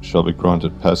shall be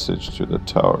granted passage to the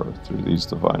tower through these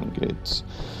divine gates.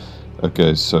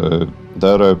 Okay, so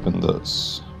that opened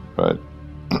this, right?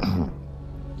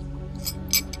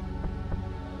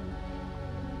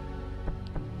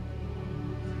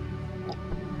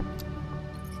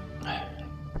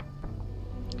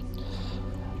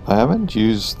 I haven't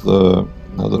used the...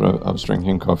 Now that I was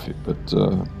drinking coffee, but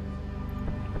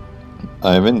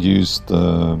I haven't used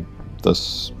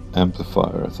this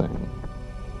amplifier thing.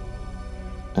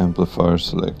 Amplifier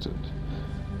selected.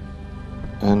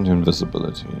 And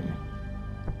invisibility.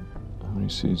 How many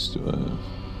seeds do I have?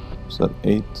 Is that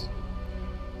 8?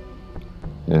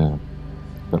 Yeah.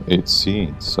 I've got 8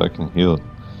 seeds, so I can heal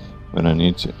when I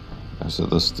need to. So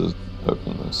this does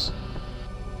open this.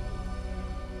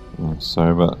 Oh,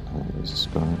 sorry about this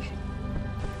scourge.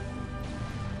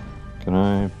 Can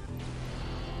I...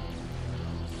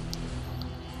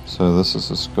 So this is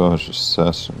a Scourge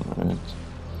assassin, right?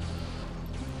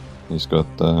 He's got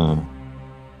the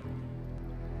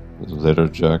leather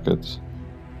jacket,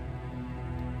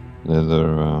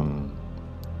 leather,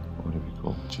 what do we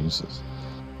call it? Jesus.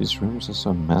 These rooms are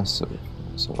so massive.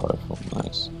 It's a rifle,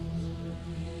 nice.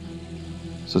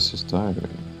 Is this his diary?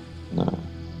 No.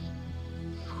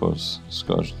 Of course,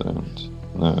 Scourge don't.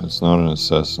 No, it's not an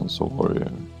assassin, it's a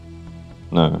warrior.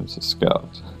 No, it's a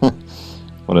scout.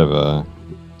 Whatever.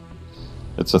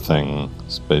 It's a thing.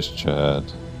 Space Chad.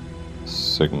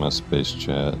 Sigma Space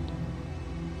Chad.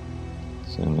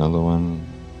 Is there another one?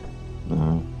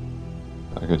 No.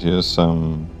 I could hear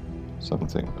something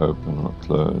open or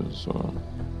close, or...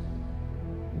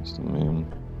 What's the name?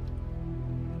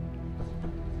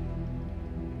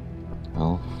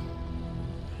 Health.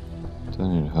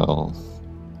 Don't need health.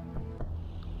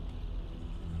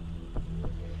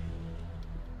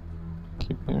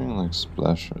 like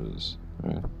splashes,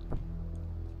 right?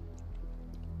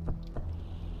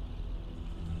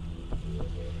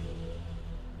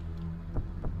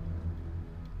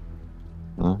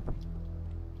 No?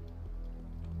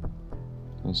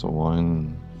 There's a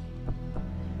wine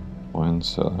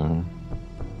cellar.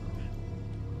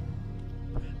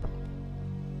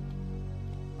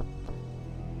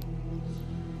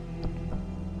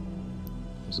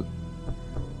 Is it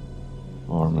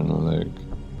arm and a leg?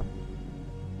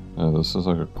 Oh, this is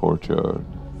like a courtyard.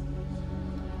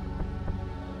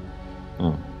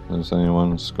 Oh, there's only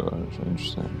one scarf.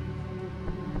 Interesting.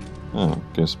 Oh,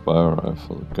 guess bio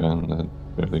rifle, a gun that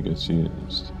barely gets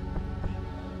used.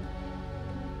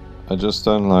 I just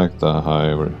don't like the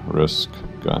high risk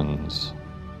guns.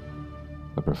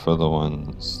 I prefer the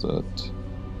ones that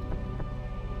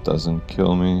doesn't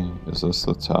kill me. Is this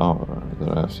the tower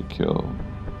that I have to kill?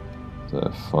 The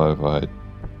 5-eyed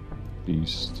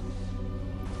beast.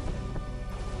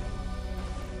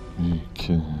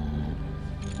 Okay.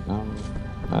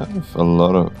 I have a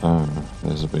lot of... Oh,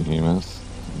 there's a behemoth.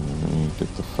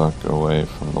 Get the fuck away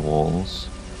from the walls.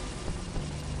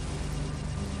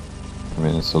 I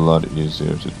mean, it's a lot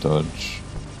easier to dodge.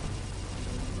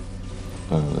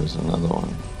 Oh, there's another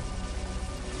one.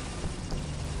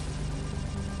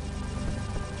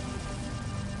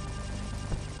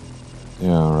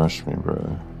 Yeah, rush me,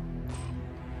 bro.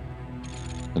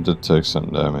 I did take some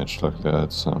damage, luckily I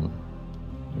had some.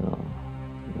 Yo,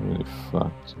 really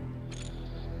fucked.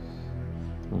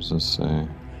 What does this say?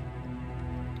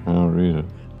 I don't read it.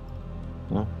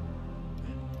 No?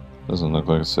 Doesn't look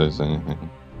like it says anything.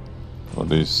 Or at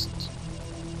least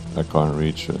I can't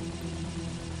reach it.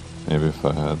 Maybe if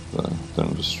I had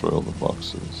didn't destroy all the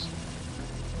boxes.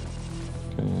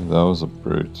 Okay, that was a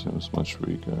brute. It was much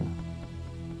weaker.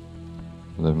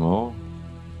 Are there more?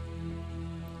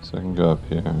 So I can go up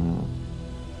here. Go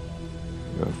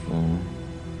up there.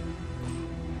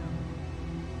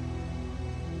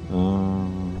 I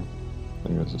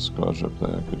think there's a scourge up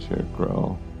there. I could hear it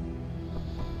growl.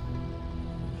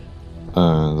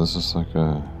 This is like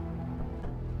a...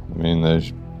 I mean,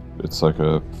 it's like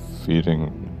a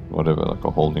feeding, whatever, like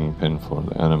a holding pen for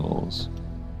the animals.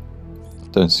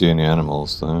 Don't see any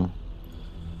animals though.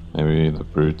 Maybe the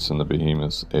brutes and the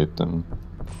behemoths ate them.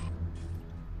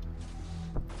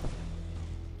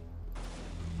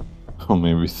 Or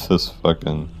maybe this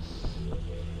fucking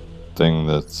thing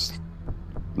that's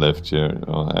left here.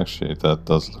 Oh, actually, that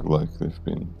does look like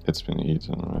it's been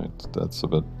eaten, right? That's a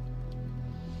bit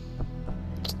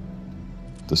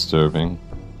disturbing.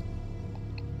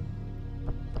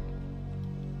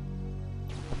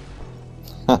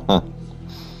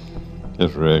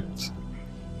 Get wrecked.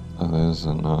 Oh, there's a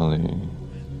Nali.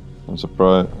 I'm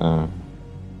surprised. Are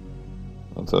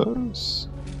those?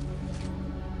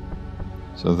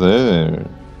 So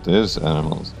there's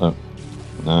animals. Oh,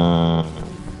 no.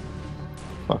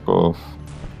 Fuck off.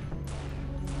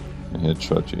 I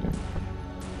headshot you.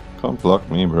 Can't block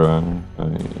me, bro. Oh,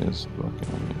 he is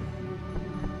blocking me.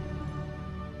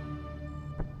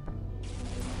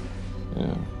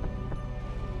 Yeah.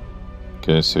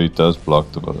 Okay, so he does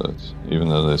block the bullet. Even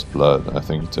though there's blood, I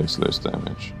think he takes less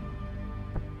damage.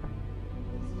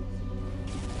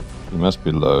 He must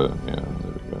be low. Yeah,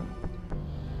 there we go.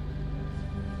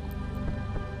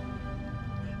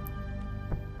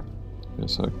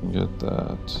 Guess I can get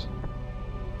that.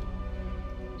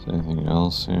 Is there anything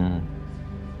else here?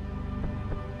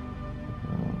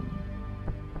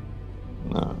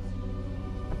 No.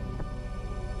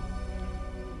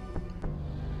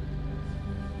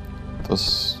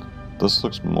 This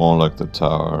looks more like the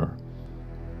tower.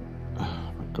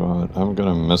 Oh my god, I'm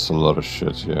gonna miss a lot of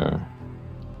shit here.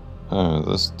 Oh,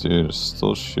 this dude is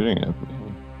still shooting at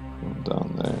me from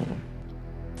down there.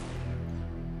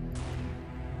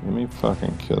 Let me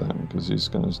fucking kill him, because he's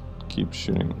gonna keep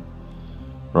shooting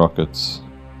rockets.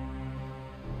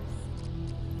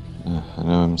 I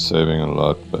know I'm saving a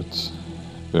lot, but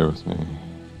bear with me.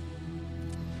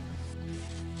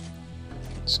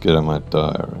 Scared I might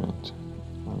die, right?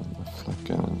 Oh, my flak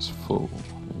cannon's full.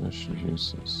 Maybe I should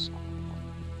use this.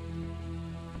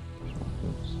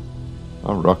 Rockets.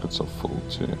 Oh, rockets are full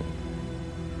too.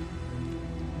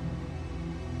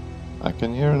 I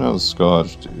can hear another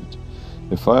scourge, dude.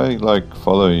 If I, like,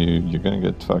 follow you, you're gonna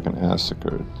get fucking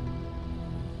massacred.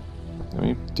 Let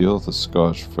me deal with the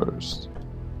scourge first.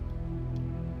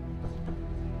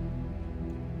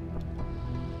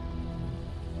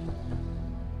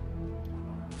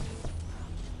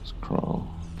 Let's crawl.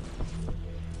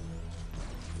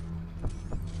 I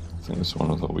think it's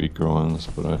one of the weaker ones,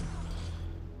 but I'm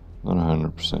not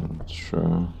 100%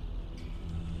 sure.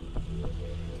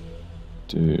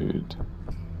 Dude.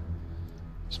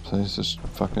 This place is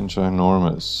fucking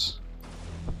ginormous.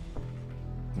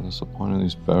 What's the point of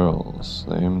these barrels?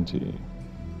 They're empty.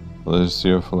 Well, they're just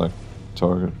here for like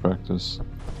target practice.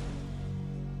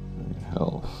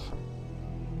 Health.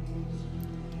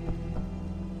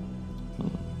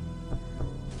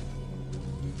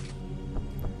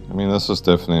 I mean, this is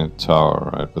definitely a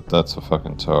tower, right? But that's a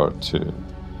fucking tower too.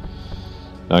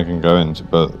 I can go into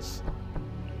both.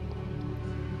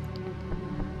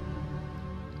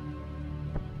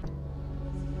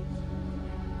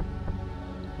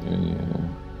 Yeah.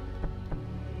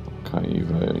 What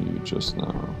Kaiva are you just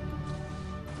now?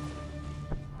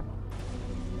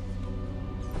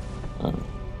 Oh.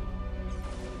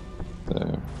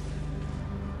 There.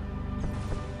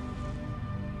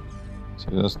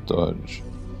 See, that's dodge.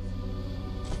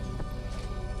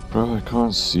 Bro, I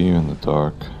can't see you in the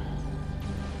dark.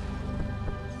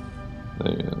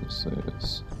 There he is, there he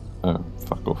is. Oh,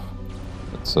 fuck off.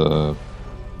 It's a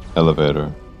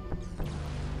elevator.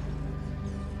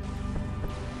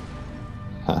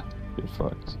 Ha, get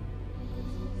fucked.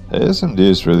 Hey, SMD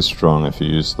is really strong if you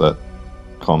use that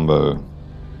combo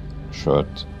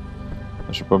shot.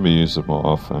 I should probably use it more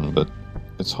often, but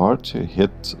it's hard to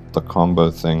hit the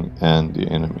combo thing and the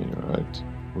enemy, right?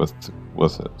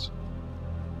 With it.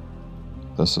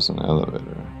 This is an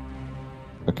elevator.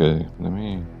 Okay, let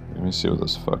me see what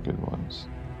this fucking wants.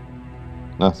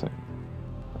 Nothing.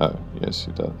 Oh, yes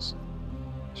he does.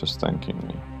 Just thanking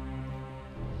me.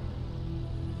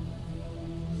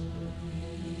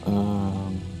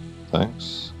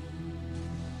 Thanks.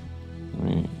 Let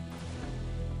me...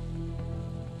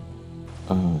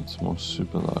 Oh, it's more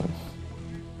super life.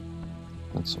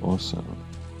 That's awesome.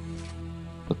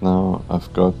 But now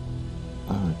I've got...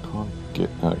 Oh, I can't get...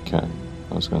 Oh, I can.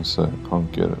 I was gonna say, I can't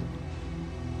get it.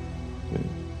 Okay.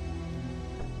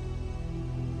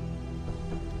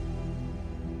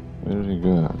 Where did he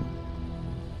go?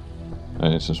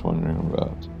 Oh, he's just wandering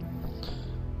about.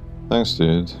 Thanks,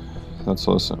 dude. That's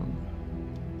awesome.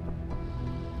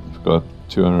 I've got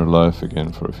 200 life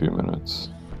again for a few minutes.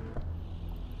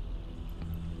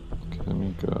 Okay, let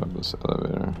me go up this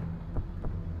elevator.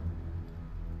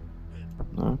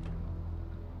 No?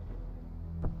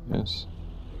 Yes?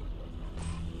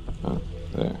 Oh,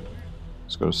 there.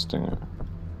 It's got a stinger.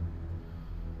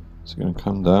 Is it gonna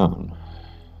come down?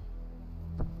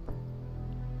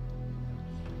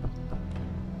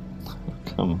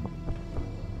 Come on.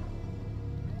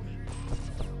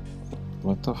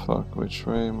 What the fuck? Which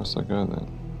way must I go then?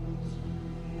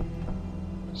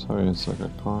 Sorry, it's like I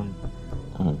can't...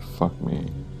 Oh, fuck me.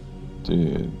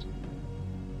 Dude.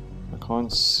 I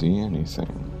can't see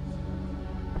anything.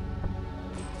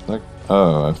 Like,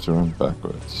 oh, I have to run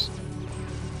backwards.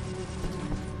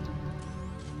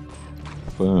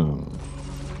 Boom.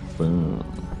 Boom.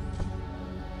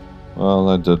 Well,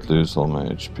 I did lose all my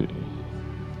HP.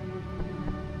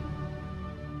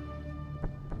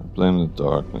 I blame the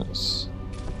darkness.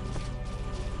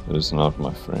 It is not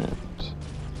my friend.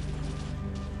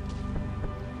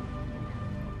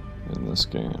 In this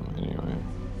game, anyway.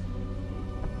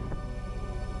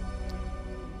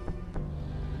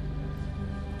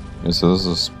 Okay, so this is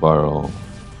a spiral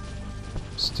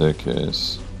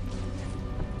staircase.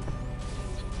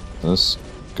 This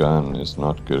gun is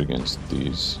not good against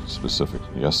these specific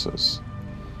yeses.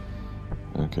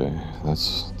 Okay,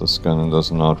 this gun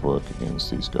does not work against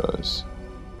these guys.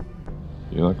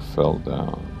 He like fell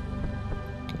down.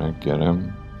 Can I get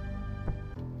him?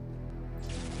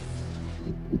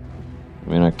 I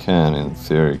mean, I can in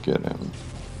theory get him.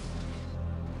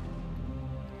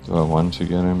 Do I want to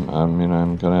get him? I mean,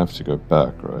 I'm gonna have to go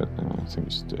back, right? I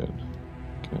think he's dead.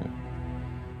 Okay.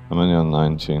 I'm only on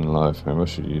 19 life. Maybe I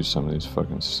should use some of these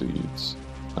fucking seeds.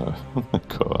 Oh my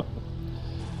god.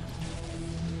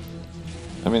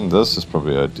 I mean, this is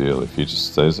probably ideal. If he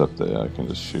just stays up there, I can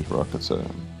just shoot rockets at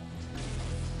him.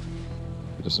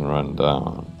 He doesn't run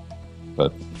down.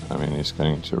 But, I mean, he's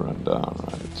going to run down,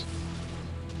 right?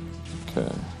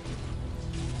 Okay.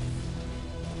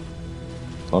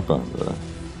 Lock on, bro.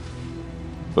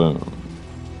 Boom.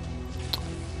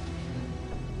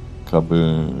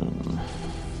 Kaboom.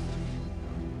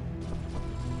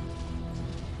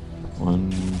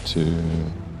 1,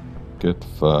 2. Get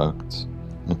fucked.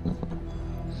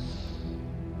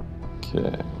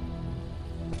 Okay.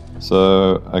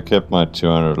 So, I kept my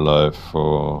 200 life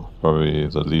for probably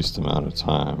the least amount of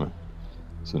time.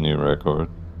 It's a new record.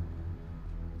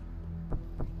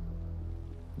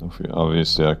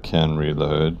 Obviously I can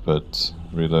reload, but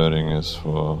reloading is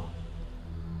for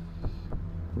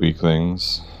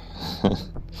weaklings.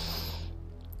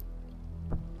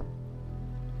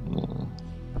 No.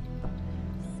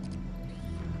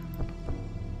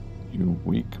 You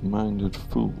weak-minded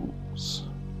fools.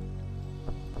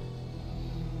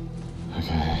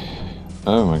 Okay.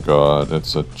 Oh my god,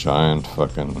 it's a giant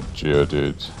fucking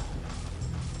geodude.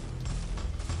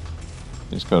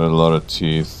 He's got a lot of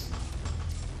teeth.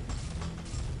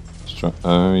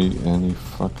 Oh, and he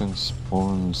fucking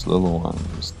spawns little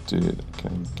ones. Dude,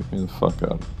 okay, get me the fuck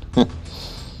out.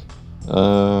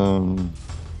 Oh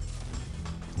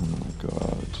my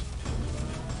god.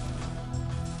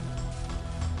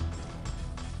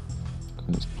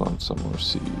 Let's plant some more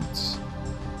seeds.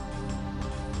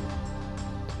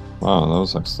 Wow, that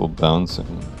was like still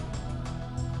bouncing.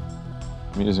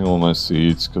 I'm using all my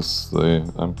seeds because I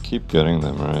keep getting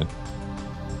them, right?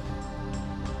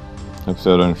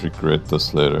 Hopefully I don't regret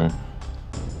this later.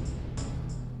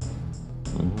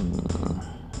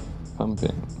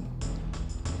 Pumping.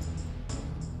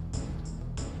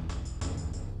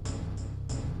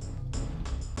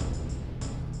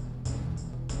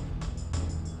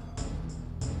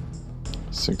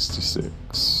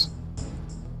 $66.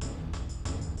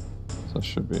 That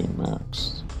should be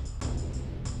maxed.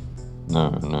 No,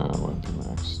 it won't be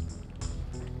maxed.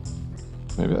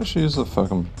 Maybe I should use the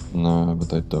fucking... No, but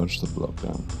they dodged the block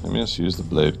gun. Let me just use the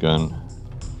blade gun.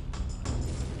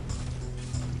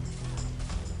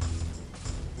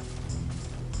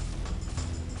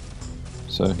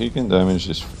 So he can damage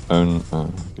his own...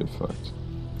 Oh, get fucked.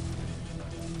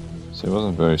 So he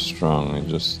wasn't very strong, he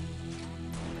just...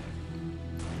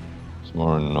 It's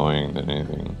more annoying than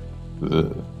anything.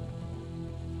 Ugh.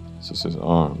 It's just his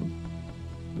arm.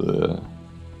 Ugh.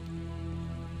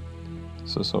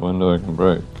 Is this a window I can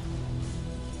break?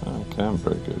 I can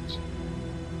break it.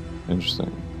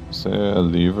 Interesting. Is there a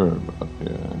lever up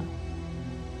here?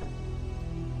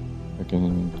 I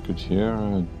could hear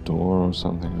a door or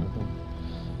something open.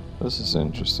 This is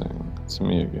interesting. It's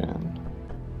me again.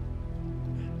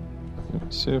 Let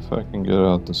me see if I can get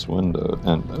out this window.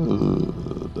 And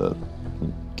that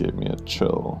gave me a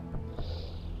chill.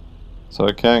 So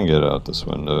I can get out this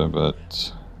window,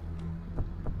 but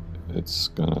it's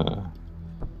not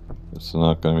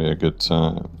gonna be a good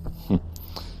time.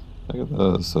 Look at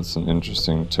this, that's an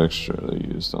interesting texture they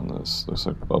used on this. Looks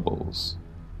like bubbles.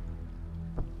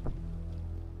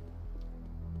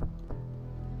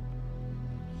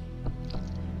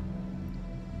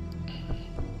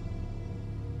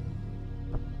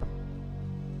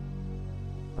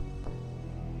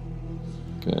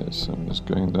 Okay, so I'm just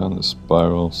going down the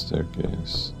spiral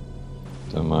staircase.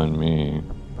 Don't mind me.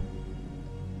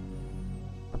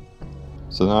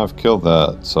 So now I've killed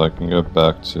that, so I can go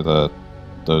back to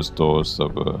those doors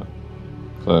that were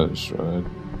closed, right?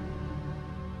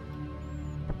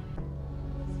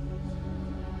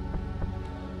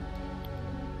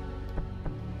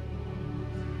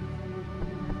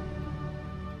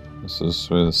 This is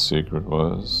where the secret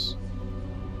was.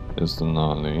 Is the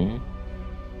Nali.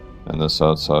 And this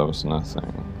outside was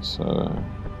nothing, so...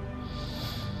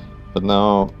 But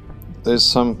now, there's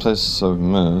some places I've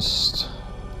missed.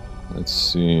 Let's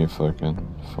see if I can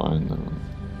find them.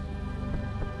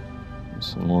 There's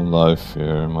some more life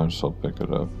here, might as well pick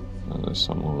it up. And there's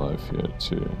some more life here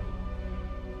too.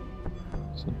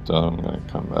 So I doubt I'm gonna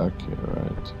come back here,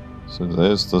 right? So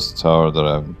there's this tower that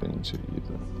I haven't been to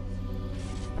either.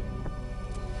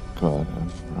 God, I'm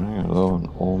running low on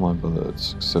all my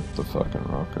bullets except the fucking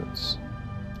rockets.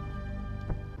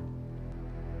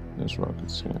 There's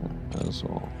rockets here, as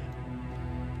well.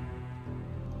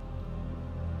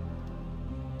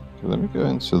 Okay, let me go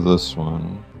into this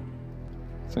one.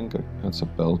 I think that's a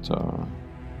bell tower.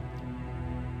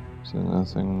 Is there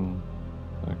nothing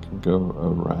I can go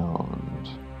around?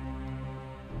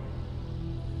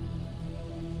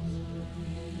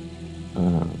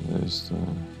 Oh, there's the...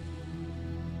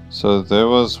 So there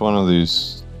was one of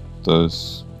those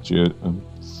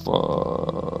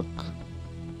fuck.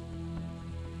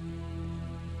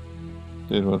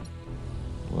 Dude,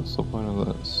 what's the point of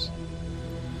this?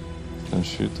 Can I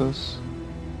shoot this?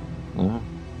 No?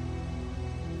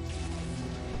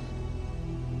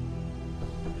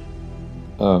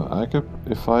 Oh, I could,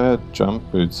 if I had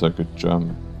jump boots, I could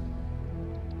jump.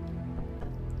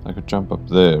 I could jump up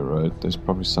there, right? There's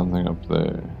probably something up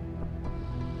there.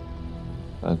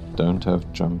 I don't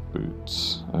have jump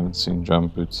boots. I haven't seen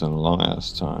jump boots in a long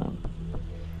ass time.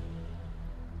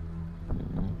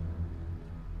 Yeah.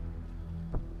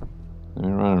 Let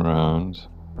me run around.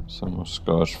 Some more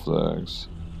Scotch flags.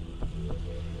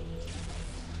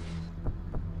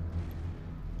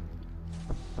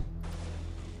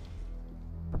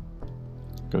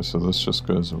 Okay, so this just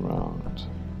goes around.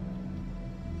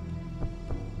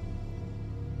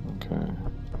 Okay.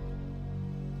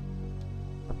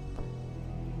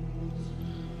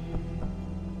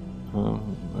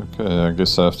 Okay, I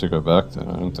guess I have to go back then.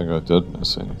 I don't think I did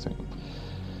miss anything.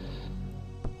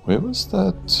 Where was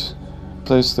that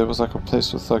place? There was like a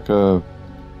place with like a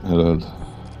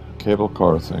cable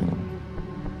car thing.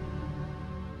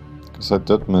 Because I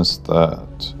did miss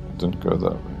that. I didn't go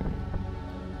that way.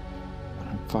 I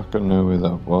don't fucking know where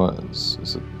that was.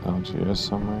 Is it out here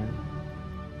somewhere?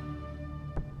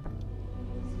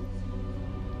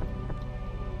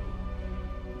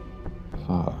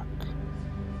 Fuck.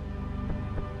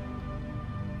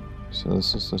 So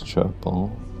this is the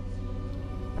chapel.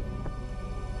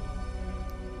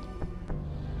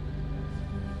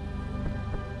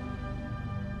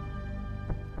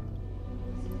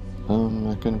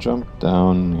 I can jump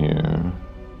down here.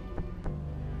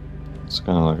 It's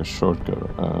kind of like a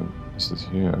shortcut. Is it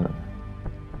here?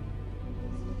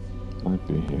 Might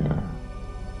be here.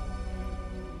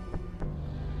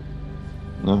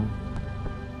 No?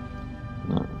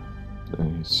 No.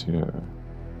 It's here.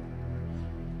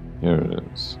 Here it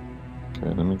is. Okay,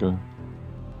 let me go.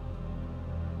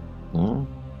 No?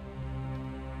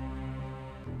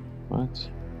 What?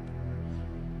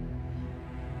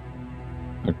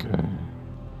 Okay.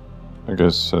 I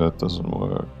guess it doesn't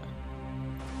work.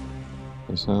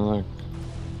 Is there like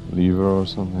lever or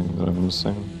something that I'm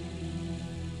missing?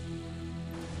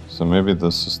 So maybe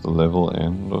this is the level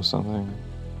end or something?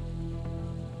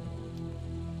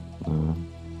 No.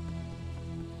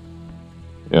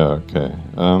 Yeah, okay.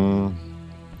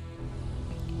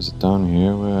 Is it down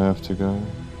here where I have to go?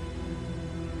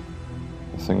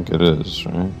 I think it is,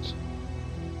 right?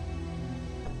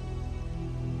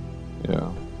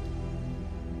 Yeah.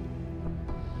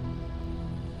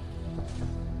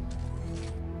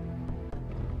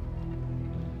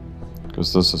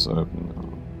 Because this is open now.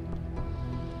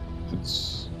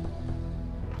 It's...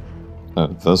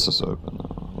 this is open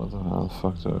now. What the hell the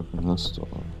fuck did I open this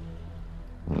door?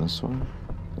 And this one?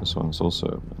 This one's also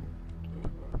open.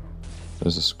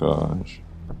 There's a scourge.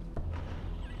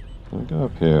 Let me go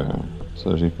up here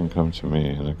so that he can come to me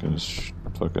and I can just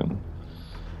fucking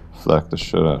flak the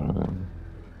shit out of him.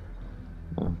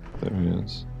 Yeah, there he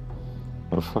is.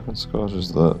 What a fucking scourge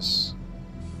is this?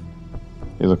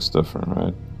 He looks different,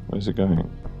 right? Where's he going?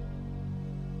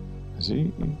 Is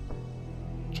he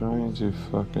trying to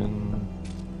fucking...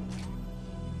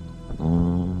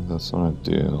 that's not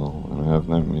ideal. And I have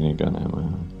no minigun ammo.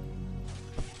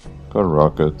 Got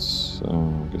rockets, so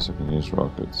I guess I can use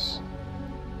rockets.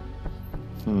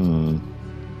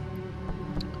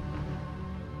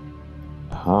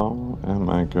 How am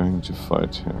I going to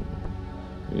fight him?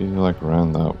 He like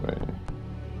ran that way.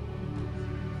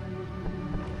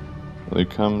 Will he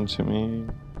come to me?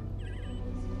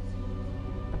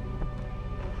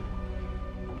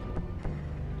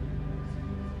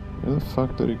 Where the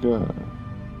fuck did he go?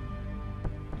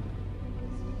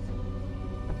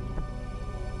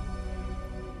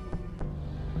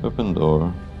 Open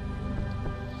door.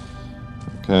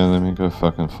 Okay, let me go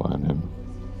fucking find him.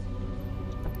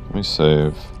 Let me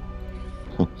save.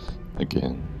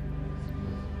 Again.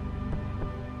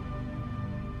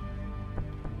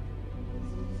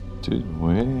 Dude,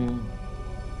 where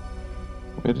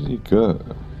did he go?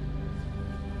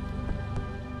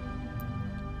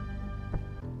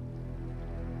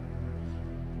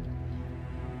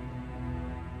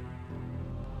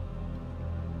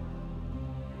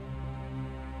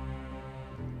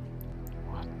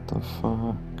 What the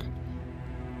fuck?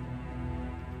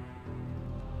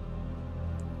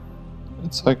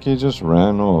 It's like he just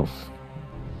ran off.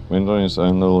 Went on his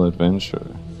own little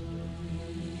adventure.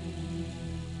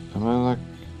 Am I like...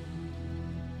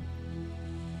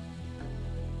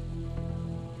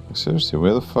 seriously,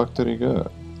 where the fuck did he go?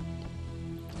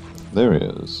 There he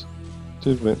is.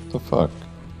 Dude, what the fuck?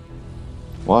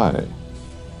 Why?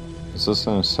 Is this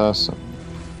an assassin?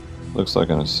 Looks like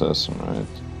an assassin, right?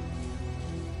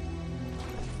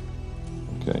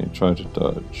 Okay, he tried to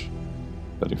dodge,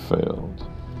 but he failed.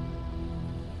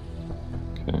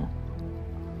 Okay.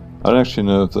 I don't actually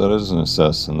know if that is an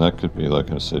assassin. That could be like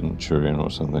a centurion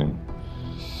or something.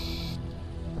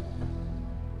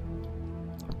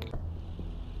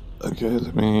 Okay,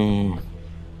 let me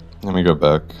go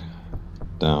back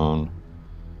down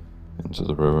into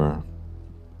the river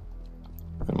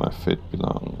where my fate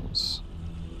belongs.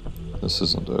 This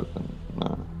isn't open,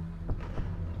 no.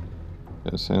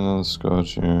 Okay, see another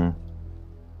scourge here.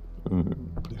 Ooh,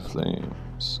 blue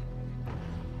flames.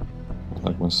 I'd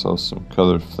like myself some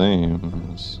colored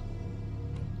flames.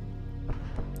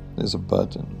 There's a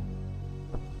button.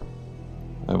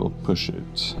 I will push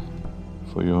it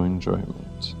for your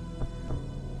enjoyment.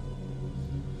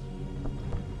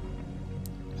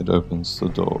 It opens the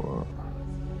door.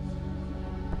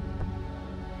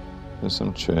 There's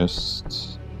some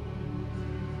chests.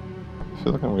 I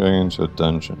feel like I'm going into a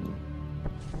dungeon.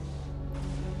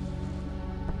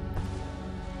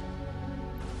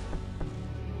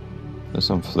 There's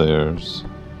some flares.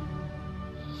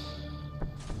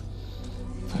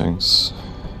 Thanks.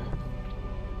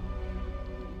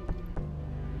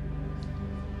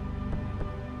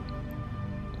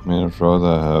 I mean, I'd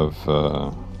rather have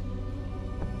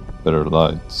better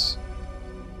lights.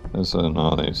 There's a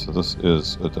Nali, so this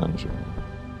is a dungeon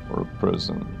or a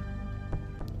prison.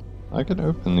 I can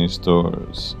open these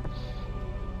doors.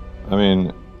 I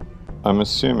mean, I'm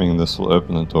assuming this will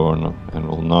open the door and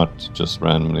will not just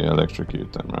randomly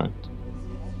electrocute them, right?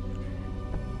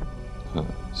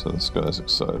 So this guy's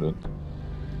excited.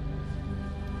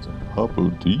 It's a Hubble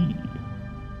D.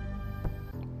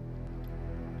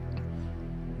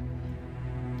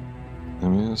 Let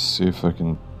me just see if I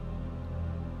can...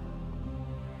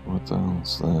 What the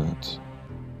hell's that?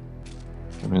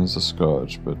 I mean, it's a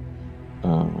scotch, but...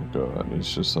 Oh my god,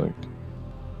 he's just like...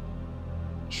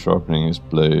 sharpening his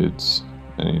blades,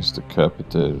 and he's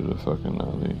decapitated a fucking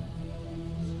Nali.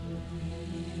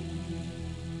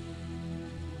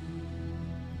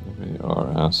 They are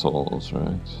assholes,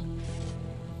 right?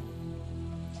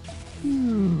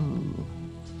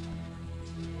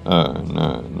 Oh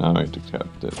no, now he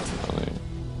decapitated Nali.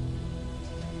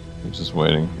 He's just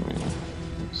waiting for me.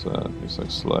 He's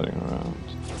like sliding around.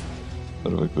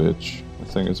 Bit of a glitch. I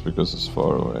think it's because it's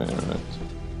far away, right?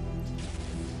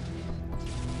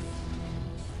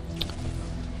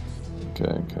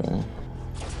 Okay.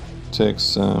 Take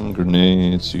some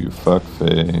grenades, you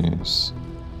fuckface.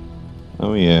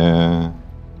 Oh yeah.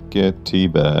 Get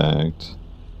teabagged.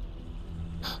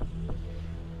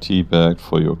 Teabagged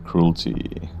for your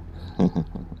cruelty.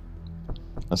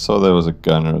 I saw there was a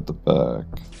gunner at the back.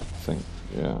 I think,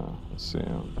 yeah, let's see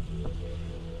him.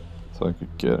 Thought I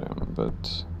could get him,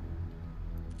 but...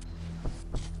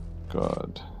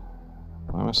 God.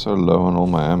 Why am I so low on all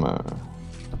my ammo?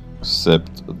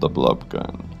 Except the blob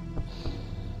gun.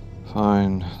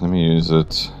 Fine, let me use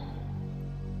it.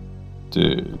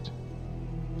 Dude.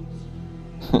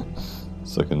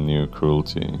 It's like a new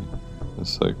cruelty.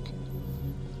 It's like,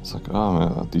 oh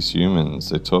man, these humans,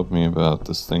 they taught me about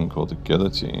this thing called a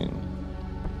guillotine.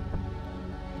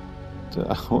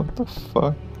 What the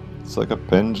fuck? It's like a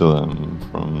pendulum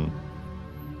from...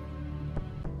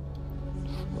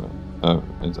 Oh,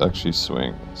 it actually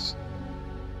swings.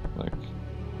 Like,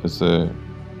 is there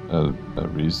a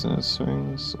reason it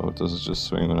swings? Or does it just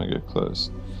swing when I get close?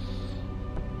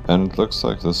 And it looks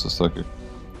like this is like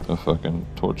a fucking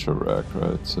torture rack,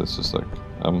 right? So it's just like,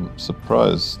 I'm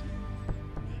surprised.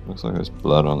 Looks like there's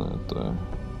blood on it though.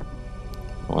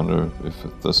 I wonder if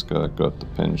this guy got the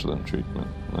pendulum treatment.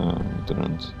 No, he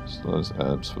didn't. Still has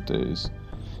abs for days.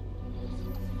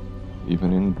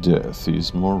 Even in death,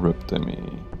 he's more ripped than me.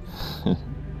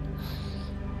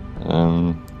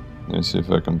 Let me see if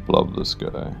I can blob this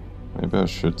guy. Maybe I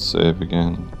should save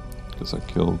again, because I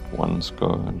killed one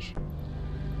scourge.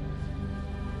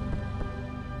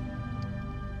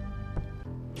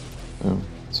 Oh,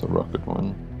 it's a rocket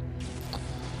one.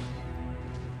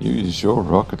 You use your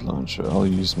rocket launcher, I'll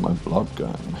use my blob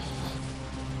gun.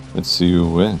 Let's see who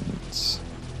wins.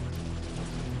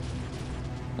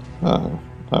 Oh,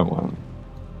 I won.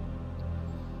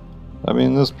 I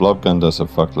mean, this blob gun does a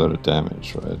fuckload of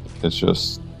damage, right? It's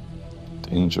just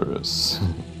dangerous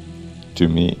to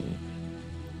me.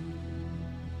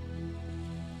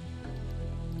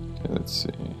 Okay, let's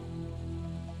see.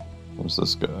 What's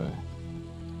this guy?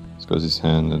 He's got his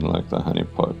hand in like the honey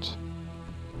pot.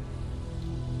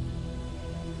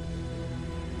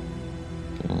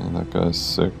 Okay, that guy's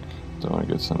sick. Don't want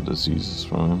to get some diseases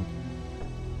from him.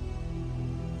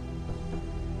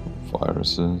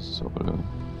 Viruses or whatever.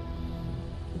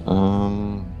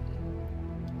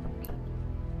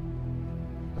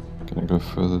 Can I go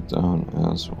further down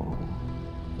as well?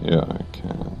 Yeah, I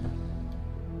can.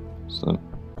 So,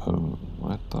 oh,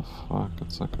 what the fuck?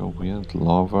 It's like a weird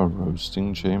lava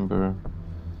roasting chamber.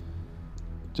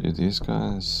 Dude, these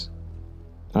guys...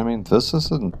 I mean, this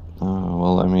isn't...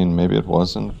 well, I mean, maybe it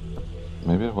wasn't...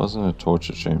 Maybe it wasn't a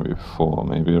torture chamber before.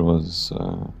 Maybe it was...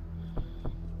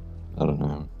 I don't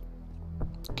know.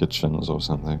 Kitchens or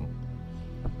something.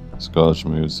 Scourge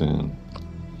moves in.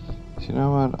 You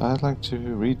know what? I'd like to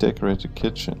redecorate the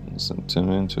kitchens and turn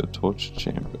it into a torture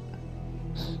chamber.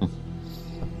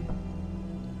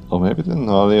 Or maybe the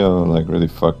Nali are like really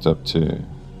fucked up too.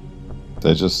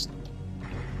 They just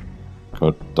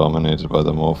got dominated by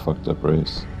the more fucked up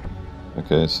race.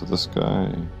 Okay, so this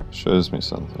guy shows me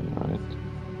something,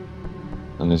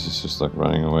 right? And this is just like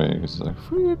running away. He's like,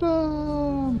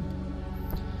 freedom!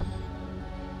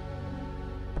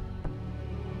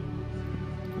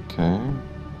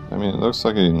 mean, it looks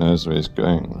like he knows where he's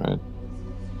going, right?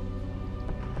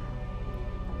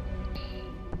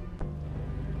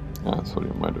 Yeah, I thought he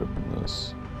might open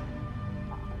this.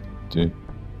 Dude.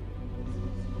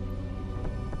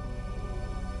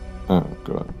 Oh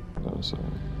god, that was what?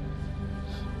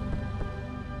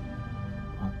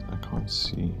 I can't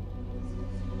see.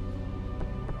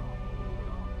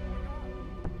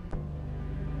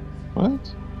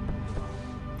 What?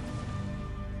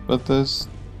 But there's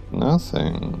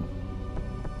nothing.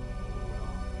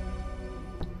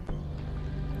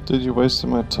 Dude, you wasted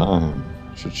my time.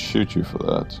 I should shoot you for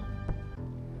that.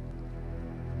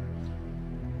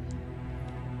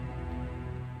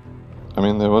 I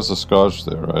mean, there was a Scourge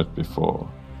there, right, before.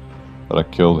 But I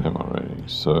killed him already,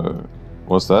 so...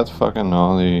 Was that fucking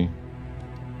Nali...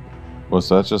 Was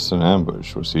that just an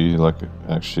ambush? Was he, like,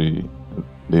 actually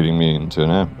leading me into an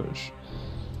ambush?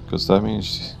 Because that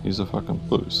means he's a fucking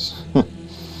puss.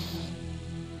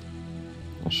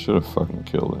 I should have fucking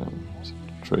killed him. He's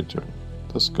a traitor.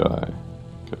 This guy.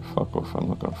 Okay, fuck off, I'm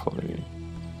not gonna follow you.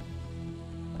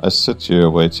 I sit here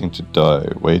waiting to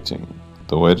die, waiting.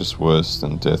 The wait is worse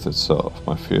than death itself.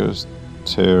 My fears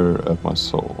tear at my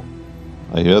soul.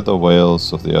 I hear the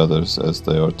wails of the others as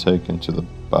they are taken to the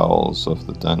bowels of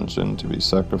the dungeon to be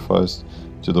sacrificed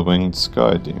to the winged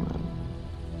sky demon.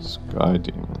 Sky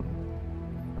demon.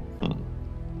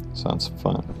 Sounds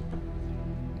fun.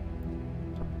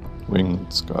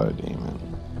 Winged sky demon.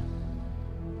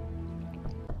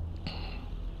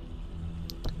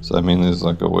 So I mean there's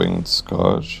like a winged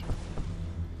scourge.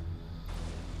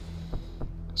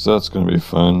 So that's gonna be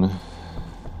fun.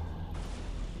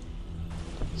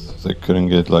 They couldn't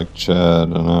get like Chad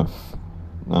enough.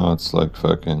 Now it's like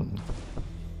fucking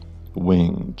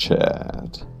Winged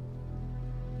Chad.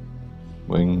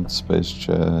 Winged Space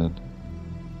Chad.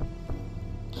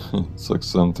 It's like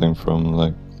something from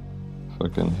like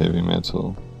fucking heavy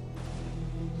metal.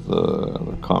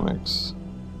 The comics.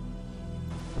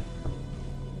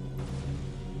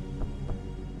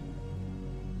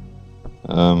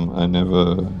 I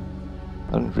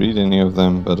didn't read any of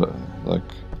them, but like,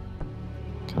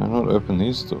 can I not open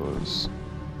these doors?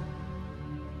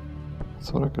 I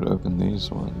thought I could open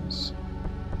these ones.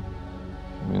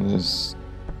 I mean, there's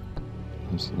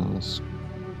another.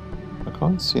 I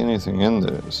can't see anything in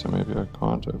there, so maybe I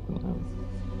can't open them.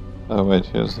 Oh wait,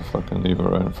 here's the fucking lever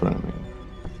right in front of me.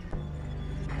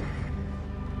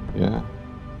 Yeah.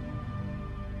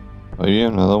 Are you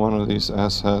another one of these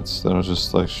asshats that are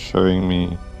just like showing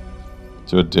me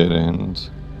to a dead end?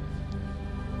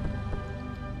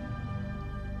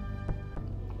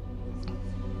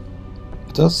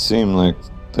 It does seem like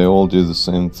they all do the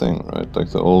same thing, right?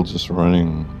 Like they're all just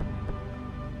running...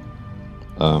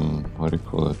 what do you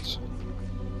call it?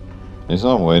 He's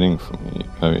not waiting for me.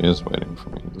 Oh, he is waiting for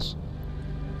me.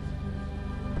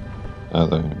 Oh,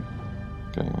 there.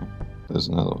 Okay, there's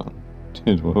another one.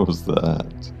 Dude, what was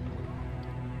that?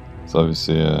 It's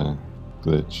obviously a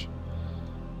glitch.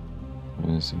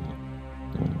 Where is he?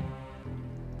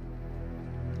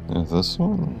 Yeah, this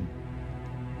one...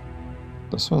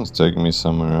 This one's taking me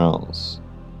somewhere else.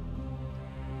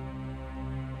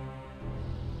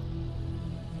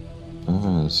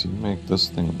 Oh, does he make this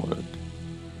thing work?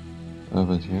 Oh,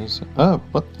 but here's... Oh,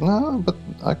 but no, but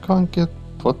I can't get...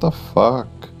 What the fuck?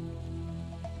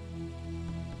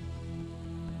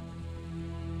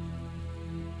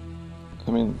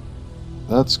 I mean,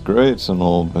 that's great and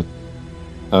all, but...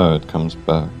 Oh, it comes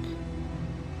back.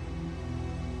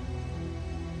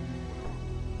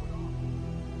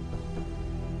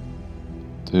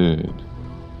 Dude.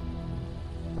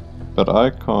 But I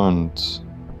can't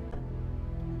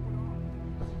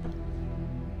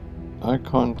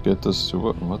get this to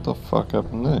work. What the fuck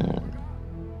happened there?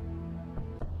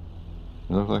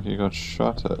 It looked like he got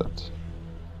shot at.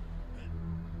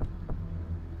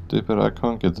 Dude, but I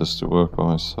can't get this to work by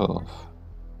myself.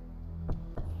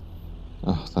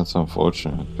 Oh, that's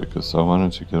unfortunate, because I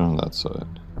wanted to get on that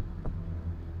side.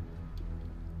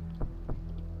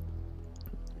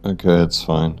 Okay, it's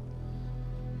fine.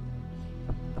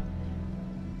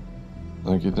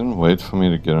 Like, he didn't wait for me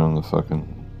to get on the fucking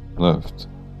left.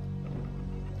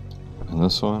 And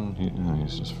this one,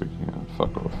 he's just freaking out.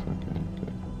 Fuck off.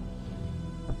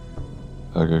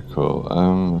 Okay. Okay,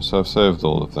 cool. So I've saved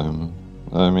all of them.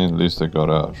 I mean, at least they got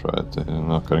out, right? They're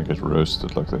not gonna get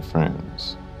roasted like their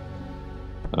friends.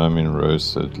 I mean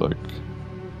roasted like,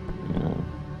 you know,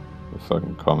 the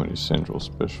fucking Comedy Central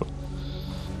special.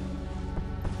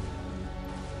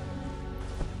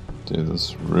 Dude,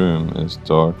 this room is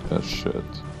dark as shit.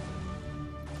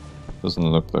 Doesn't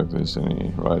look like there's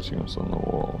any writings on the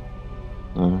wall.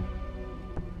 No?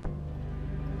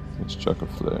 Let's chuck a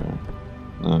flare.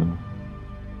 No.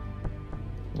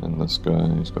 And this guy,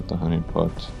 he's got the honey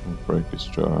pot. I'll break his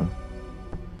jar.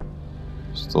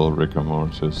 Still rigor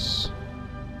mortis.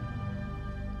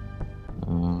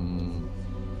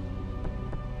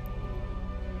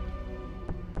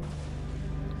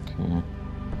 Okay.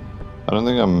 I don't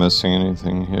think I'm missing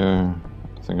anything here.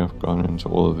 I think I've gone into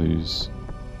all of these.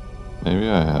 Maybe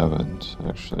I haven't,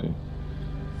 actually.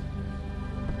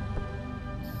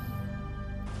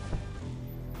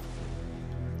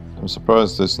 I'm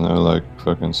surprised there's no, like,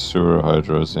 fucking sewer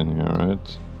hydras in here,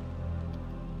 right?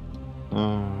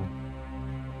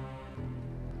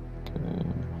 Okay.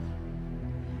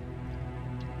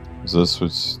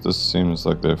 This seems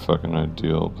like their fucking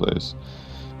ideal place.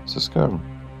 Is this guy...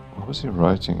 What was he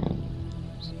writing in?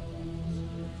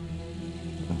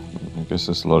 I guess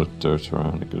there's a lot of dirt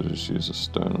around. He could just use a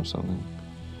stone or something.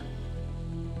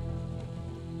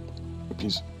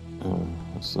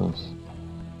 What's this?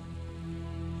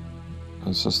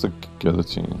 It's just a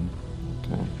guillotine.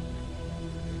 Okay.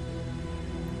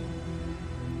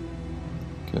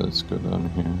 Okay, let's go down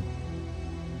here.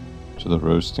 To the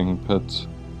roasting pit.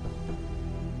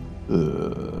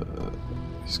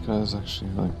 These guys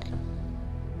actually like...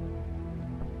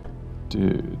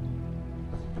 Dude.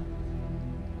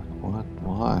 What?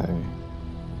 Why?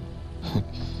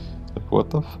 Like, what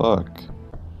the fuck?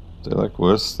 They're like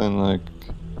worse than like...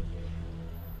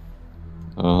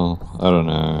 Oh, I don't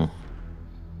know.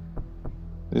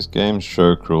 These games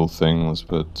show cruel things,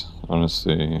 but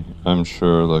honestly, I'm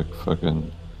sure like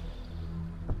fucking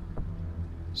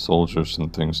soldiers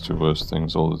and things do worse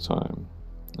things all the time.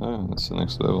 Oh, that's the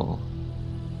next level.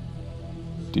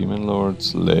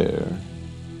 Demonlord's Lair.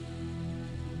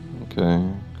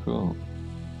 Okay, cool.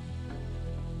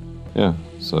 Yeah,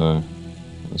 so I'm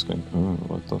just going, oh,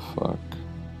 what the fuck?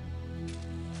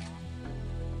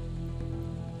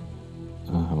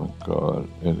 Oh my god,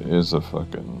 it is a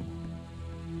fucking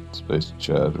space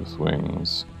jet with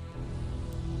wings.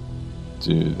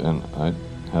 Dude, and I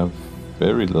have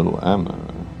very little ammo.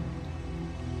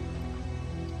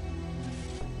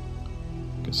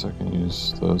 Guess I can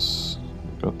use this.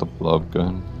 Got the blob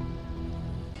gun.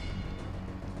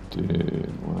 Dude,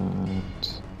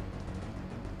 what?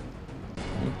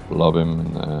 Blob him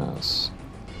in the ass.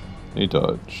 He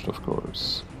dodged, of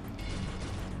course.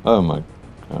 Oh my...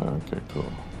 Oh, okay,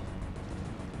 cool.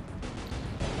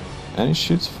 And he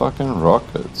shoots fucking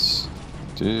rockets.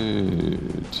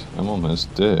 Dude, I'm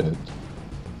almost dead.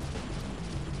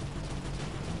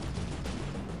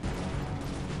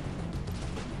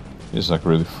 He's like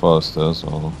really fast as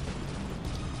well.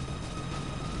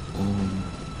 Oh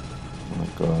my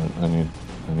god, I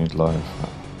need life.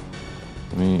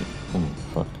 Oh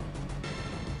fuck.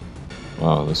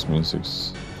 Wow, this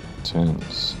music's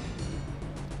intense.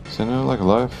 Is there no like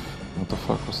life? What the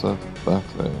fuck was that back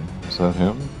there? Was that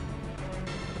him?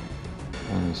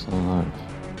 Oh, there's no life.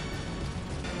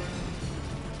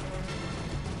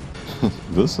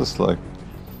 This is like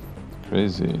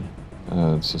crazy.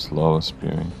 It's just lava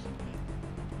spewing.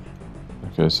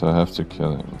 Okay, so I have to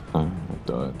kill him. Oh, I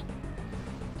died.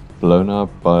 Blown up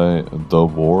by the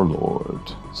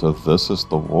Warlord. So this is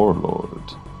the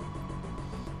Warlord.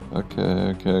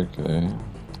 Okay.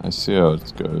 I see how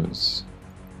it goes.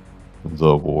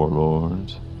 The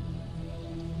Warlord.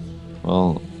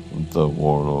 Well, the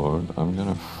Warlord, I'm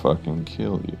gonna fucking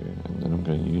kill you. And then I'm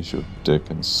gonna use your dick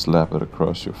and slap it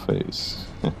across your face.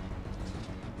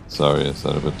 Sorry, is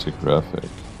that a bit too graphic?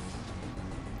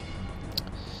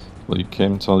 Well, you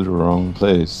came to the wrong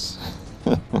place.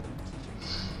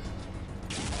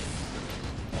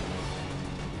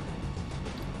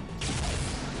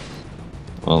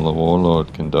 Well, the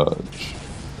Warlord can dodge.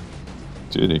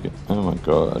 Dude, he can... Oh my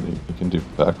god, he can do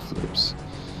backflips.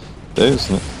 There's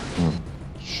no... Oh,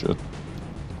 shit.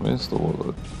 Where's the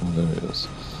Warlord? Oh, there he is.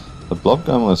 The blob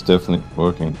gun was definitely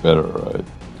working better, right?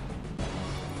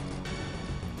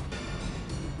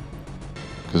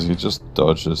 Because he just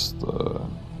dodges the...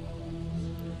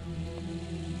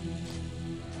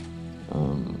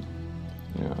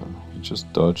 yeah, he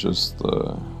just dodges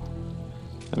the...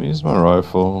 Let me use my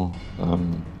rifle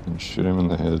and shoot him in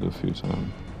the head a few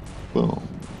times. Boom,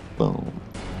 boom,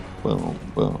 boom,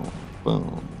 boom,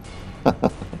 boom.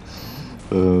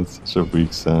 It's such a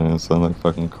weak sound. It sounds like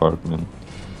fucking Cartman.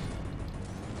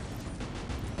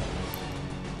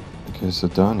 Okay, so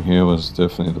down here was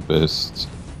definitely the best.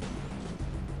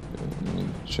 Okay, let me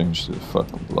change to the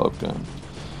fucking blob gun.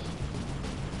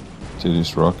 Dude,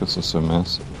 these rockets are so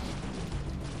massive.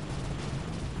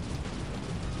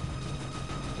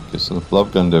 Okay, so the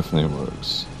blob gun definitely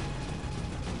works.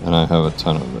 And I have a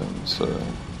ton of them, so...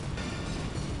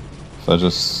 If I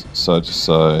just side to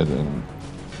side and...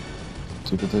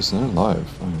 Dude, but there's no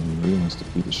life. I mean, he really has to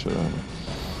beat the shit out of me.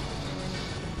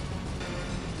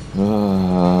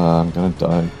 I'm gonna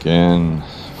die again.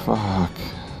 Fuck.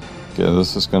 Okay,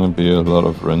 this is gonna be a lot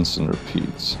of rinse and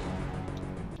repeats.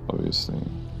 Obviously.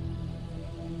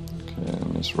 Okay,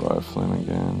 and he's rifling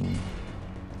again.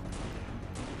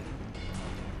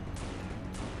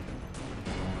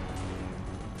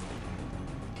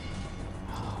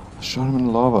 I shot him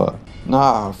in lava.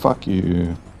 Nah, fuck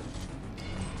you.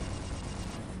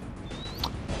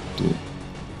 Dude.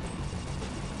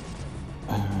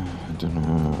 I don't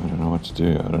know what to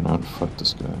do. I don't know how to fight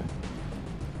this guy.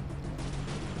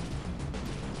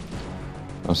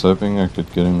 I was hoping I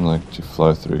could get him like to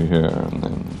fly through here and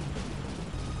then...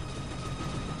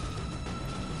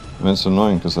 I mean, it's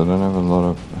annoying because I don't have a lot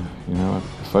of... You know what?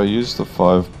 If I use the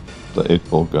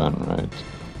 8-ball gun, right?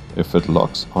 If it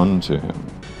locks onto him,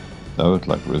 that would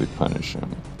like really punish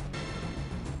him.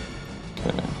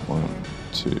 Okay, 1,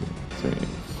 2, 3,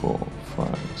 4,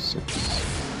 5,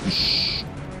 6. Shh.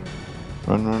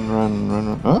 Run, run, run,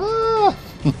 run, run. Ah!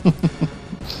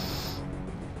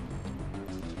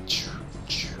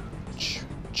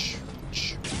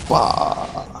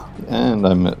 And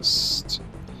I missed.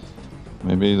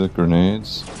 Maybe the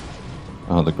grenades?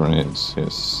 Oh, the grenades,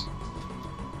 yes.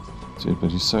 Dude,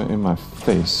 but he's so in my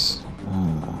face.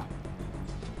 Ah.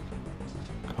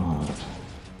 God.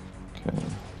 Okay,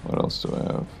 what else do I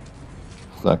have?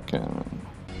 Flak cannon.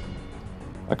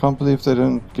 I can't believe they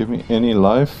didn't give me any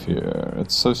life here.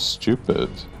 It's so stupid.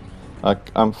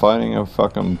 I'm fighting a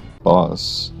fucking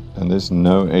boss, and there's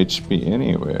no HP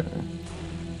anywhere.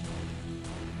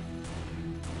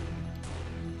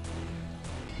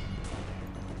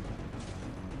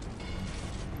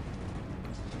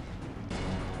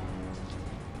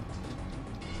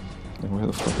 Where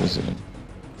the fuck is he?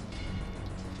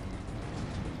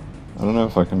 I don't know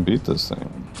if I can beat this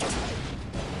thing.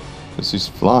 Because he's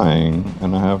flying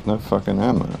and I have no fucking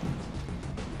ammo.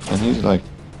 And he's like...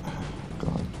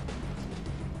 God.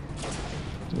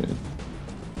 Dude.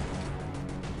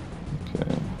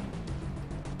 Okay.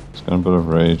 It's got a bit of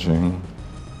raging.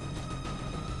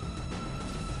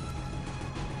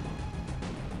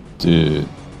 Dude.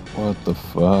 What the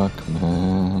fuck,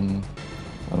 man?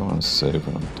 I don't want to save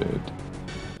when I'm dead.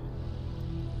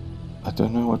 I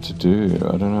don't know what to do.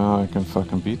 I don't know how I can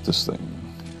fucking beat this thing.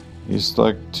 He's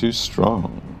like too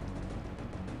strong.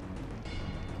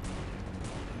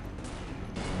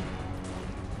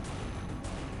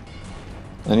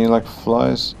 And he like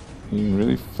flies, he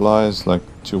really flies like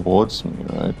towards me,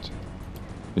 right?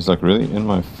 He's like really in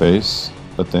my face,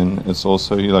 but then it's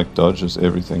also he like dodges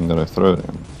everything that I throw at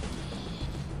him.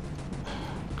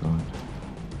 God,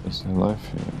 is there life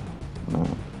here? No.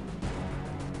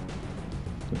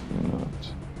 Definitely not.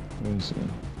 Where is he?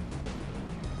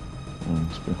 Oh,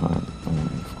 he's behind. Oh,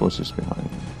 of course he's behind me.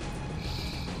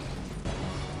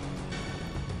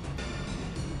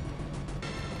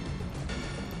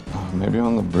 Oh, maybe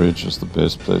on the bridge is the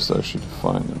best place actually to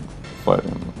fight him. I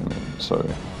mean, sorry.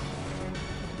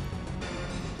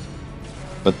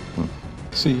 But,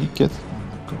 see, he gets... Oh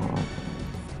my god.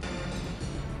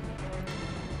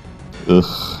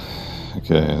 Ugh.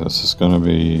 Okay, this is gonna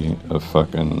be a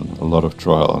lot of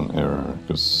trial and error,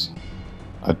 because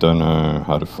I don't know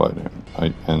how to fight him.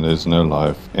 And there's no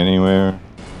life anywhere.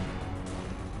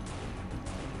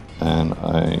 And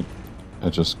I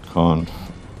just can't...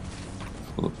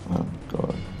 Oh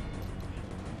god.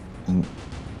 And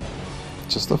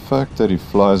just the fact that he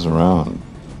flies around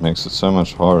makes it so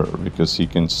much harder, because he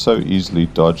can so easily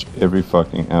dodge every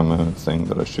fucking ammo thing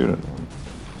that I shoot at him.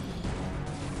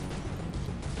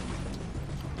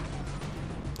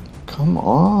 Come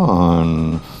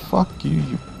on! Fuck you,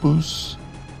 you boos.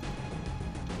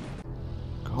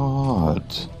 God.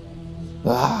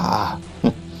 Ah!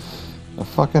 I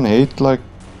fucking hate like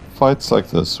fights like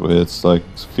this where it's like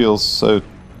feels so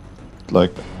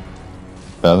like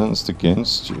balanced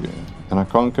against you. And I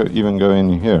can't even go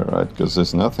in here, right? Because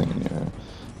there's nothing in here.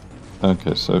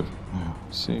 Okay, so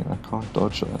see, I can't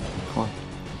dodge that. I can't.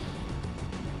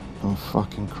 Oh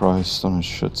fucking Christ on a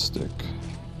shit stick.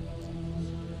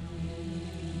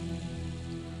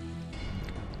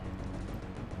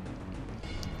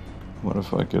 What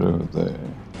if I get over there?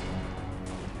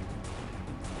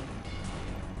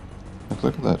 Like,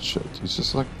 look at that shit. He's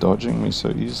just like dodging me so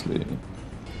easily.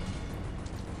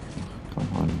 Come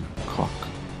on, you cock.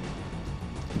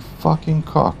 You fucking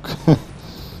cock.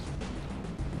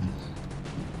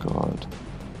 God.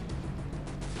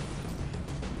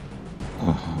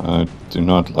 I do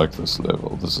not like this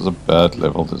level. This is a bad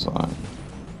level design.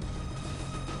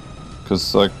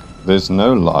 Because, like, there's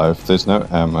no life, there's no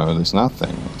ammo, there's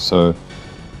nothing. So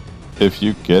if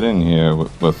you get in here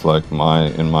with like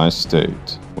in my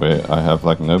state where I have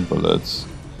like no bullets,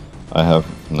 I have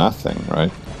nothing,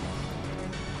 right?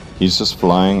 He's just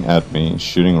flying at me,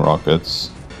 shooting rockets,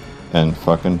 and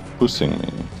fucking pushing me.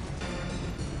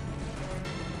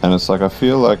 And it's like I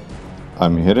feel like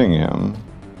I'm hitting him,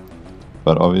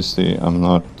 but obviously I'm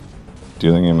not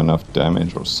dealing him enough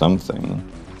damage or something.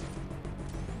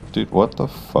 Dude, what the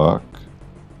fuck?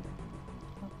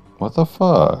 What the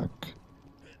fuck?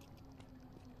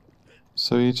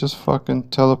 So he just fucking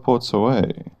teleports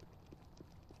away.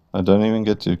 I don't even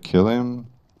get to kill him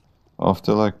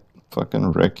after like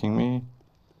fucking wrecking me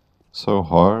so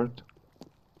hard.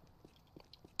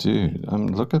 Dude,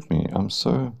 look at me. I'm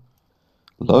so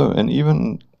low, and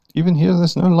even here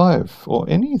there's no life or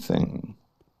anything.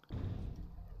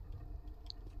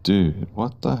 Dude,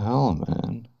 what the hell,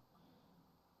 man?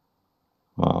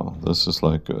 Wow, this is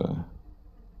like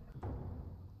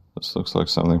this looks like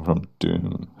something from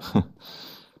Doom. They're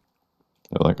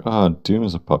like, Doom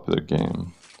is a popular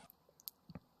game.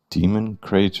 Demon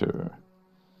Crater.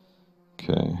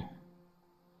 Okay.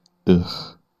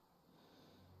 Ugh.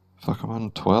 Fuck, I'm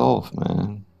on 12,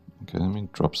 man. Okay, let me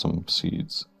drop some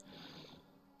seeds.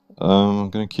 I'm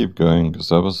gonna keep going, because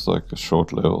that was like a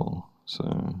short level,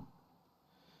 so...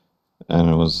 And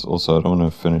it was also, I don't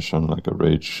want to finish on like a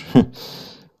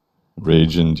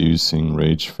rage-inducing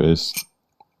rage fest.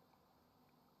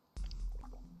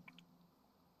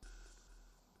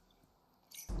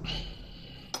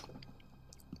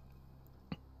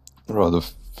 I'd rather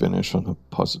finish on a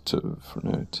positive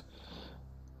note.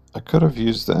 I could have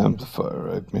used the amplifier,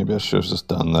 right? Maybe I should have just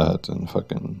done that and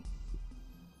fucking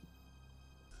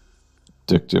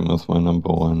dicked him with my number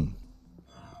one.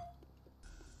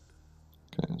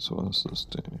 Okay, so what does this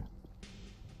do?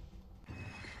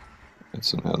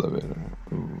 It's an elevator.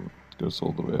 Ooh, it goes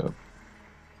all the way up.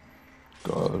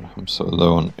 God, I'm so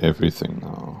low on everything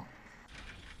now.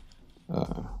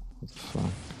 What the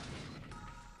fuck?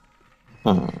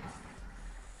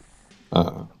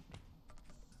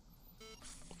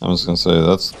 I was gonna say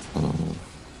that's...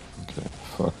 okay,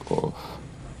 fuck off.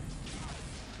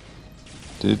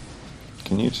 Dude,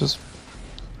 can you just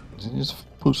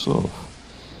push off?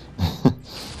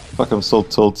 Fuck, I'm so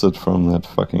tilted from that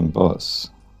fucking boss.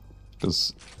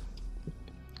 Because,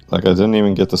 like, I didn't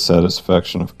even get the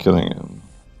satisfaction of killing him.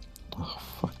 Oh,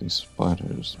 fuck these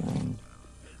spiders, man.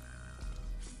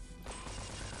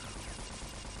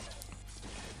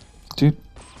 Dude,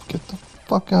 get the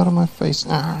fuck out of my face.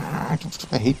 I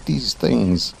hate these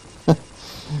things.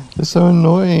 They're so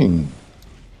annoying.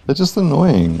 They're just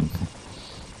annoying.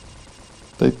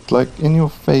 They like in your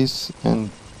face,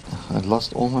 and I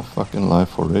lost all my fucking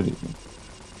life already.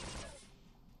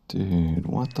 Dude,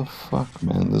 what the fuck,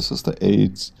 man? This is the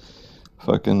AIDS,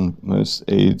 fucking most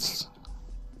AIDS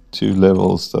 2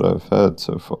 levels that I've had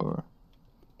so far.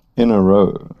 In a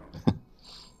row.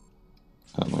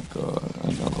 Oh my god,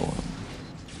 another one.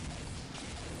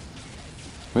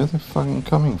 Where are they fucking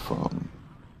coming from?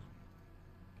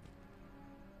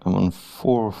 I'm on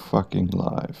 4 fucking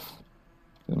life.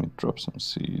 Let me drop some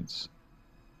seeds.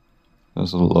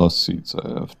 Those are the last seeds I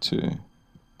have too.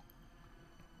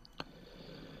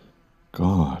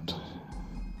 God.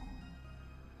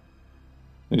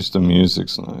 At least the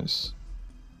music's nice.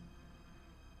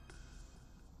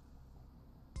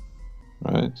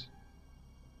 Right?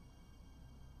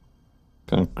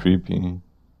 Kind of creepy.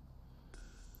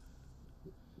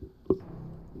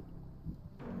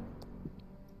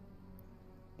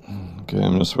 Okay,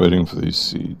 I'm just waiting for these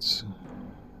seeds.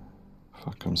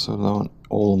 Fuck, I'm so low on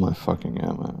all my fucking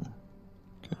ammo.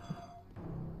 Okay.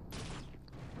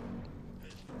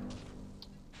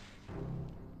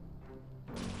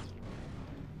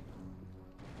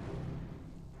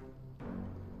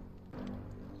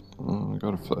 Oh, I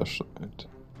got a flashlight.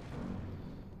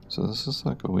 So this is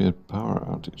like a weird power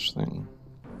outage thing.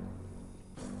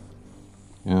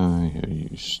 Yeah, I hear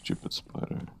you, stupid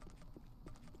spider.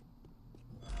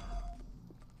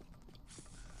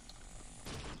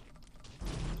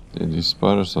 Dude, these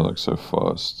spiders are like so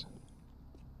fast.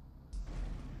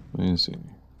 Where is he?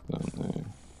 Down there.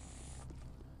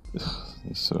 Ugh,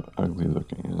 he's so ugly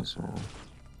looking as well.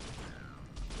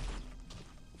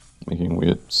 Making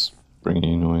weird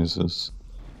springy noises.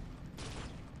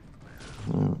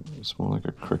 No, it's more like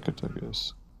a cricket, I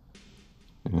guess.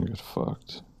 Yeah, I got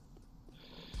fucked.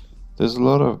 There's a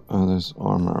lot of... oh, there's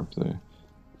armor up there.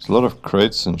 There's a lot of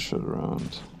crates and shit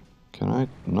around. Can I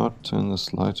not turn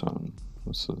this light on?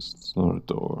 What's this? It's not a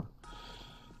door.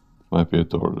 Might be a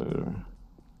door later.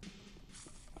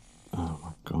 Oh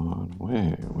my god,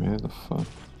 where? Where the fuck?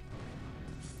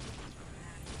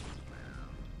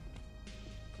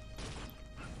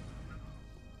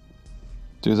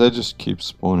 Do they just keep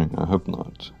spawning? I hope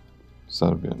not. Because that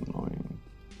would be annoying.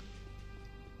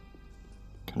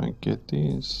 Can I get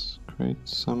these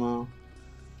crates somehow?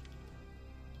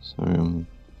 Sorry,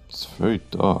 it's very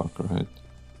dark, right?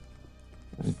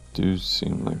 They do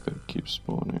seem like they keep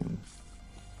spawning.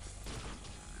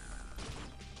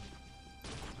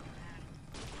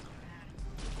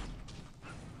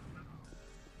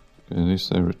 Okay, at least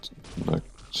they're like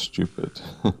stupid.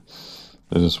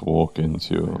 They just walk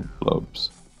into your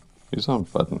blobs. These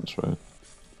aren't buttons, right?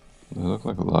 They look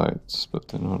like lights, but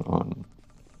they're not on.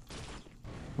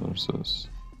 What's this?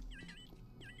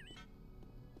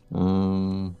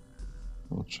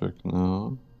 I'll check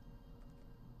now.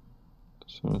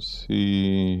 So let's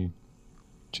see.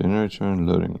 Generator and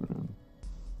loading room.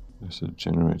 I said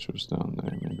generators down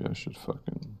there. Maybe I should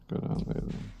fucking go down there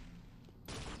then.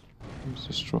 Let's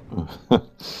destroy.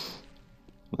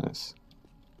 Nice.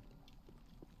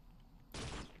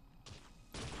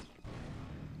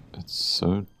 It's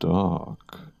so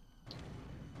dark.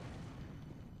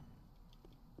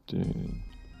 Dude.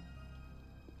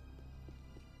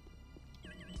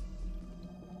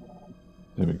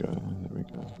 There we go, there we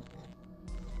go.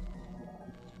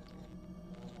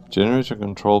 Generator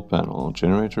control panel.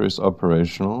 Generator is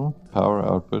operational. Power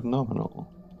output nominal.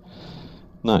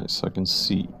 Nice, I can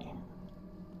see.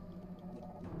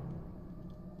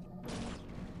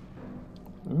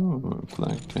 Ooh,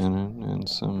 flag cannon and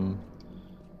some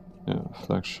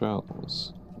flag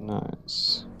shells.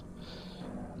 Nice.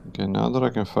 Okay, now that I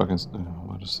can fucking...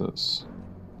 what is this?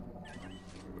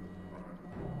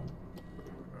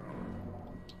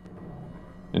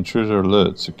 Intruder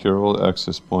alert. Secure all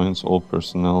access points. All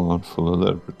personnel on full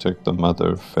alert. Protect the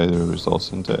mother. Failure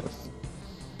results in death.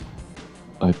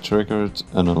 I triggered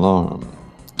an alarm.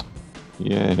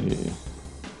 Yay.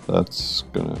 That's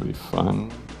gonna be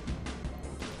fun.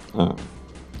 Oh.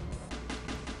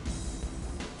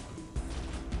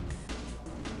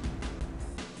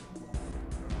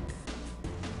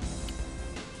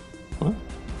 What?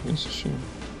 Piece of shit.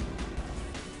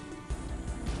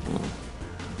 Oh.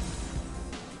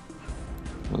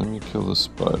 Let me kill the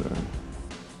spider.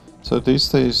 So these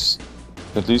days,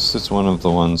 at least it's one of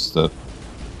the ones that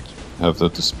have the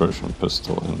dispersion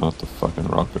pistol and not the fucking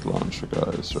rocket launcher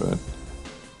guys, right?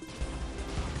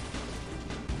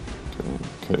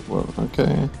 Okay, well,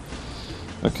 okay.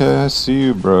 Okay, I see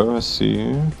you, bro, I see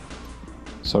you.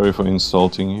 Sorry for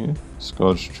insulting you,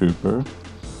 Scotch Trooper.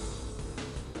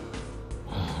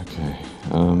 Okay,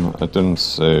 I didn't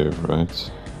save,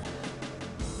 right?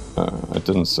 I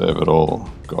didn't save at all.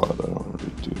 God, I don't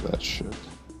really do that shit.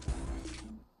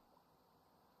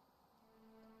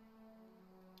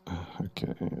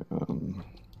 Okay,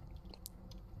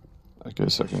 I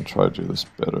guess I can try to do this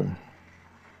better.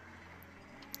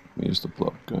 Let me use the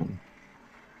block gun.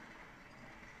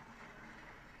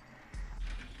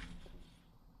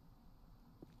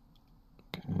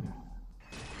 Okay.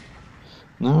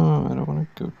 No, I don't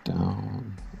want to go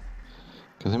down.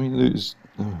 Okay, let me lose...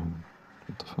 what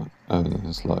the fuck? Oh,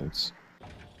 there's lights.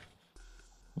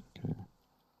 Okay.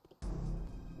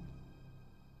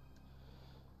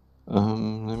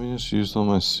 Let me just use all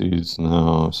my seeds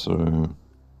now, so...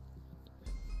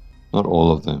 Not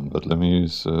all of them, but let me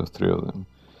use 3 of them.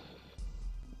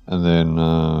 And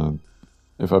then,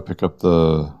 if I pick up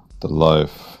the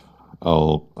life,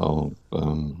 I'll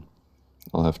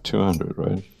have 200,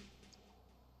 right?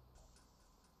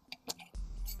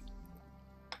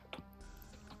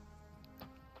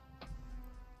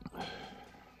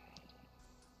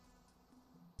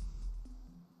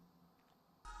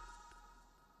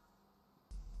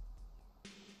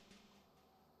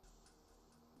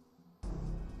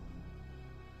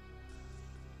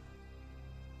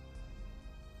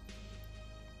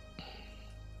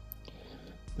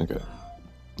 Okay,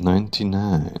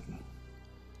 99.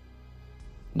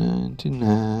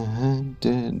 99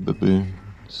 dead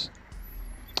baboons.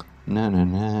 Na na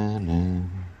na na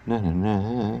na na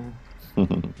na.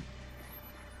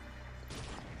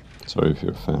 Sorry if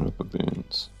you're a fan of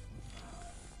baboons.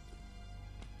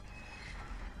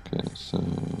 Okay, so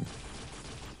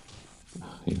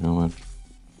you know what?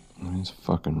 Let me just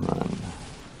fucking run.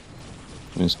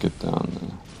 Let me just get down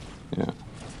there. Yeah.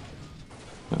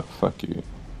 Oh, fuck you.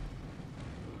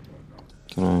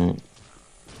 Can I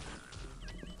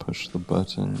push the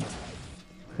button?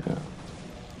 Yeah.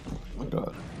 Oh my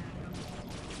god.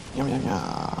 Yum yum yum.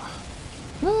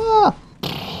 Ah!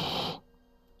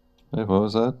 Hey, what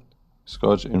was that?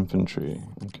 Scotch infantry.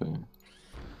 Okay.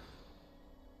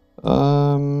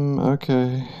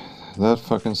 Okay. That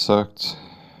fucking sucked.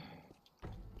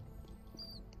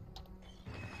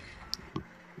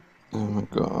 Oh my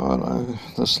god,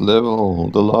 this level,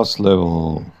 the last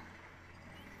level.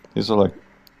 These are like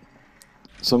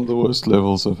some of the worst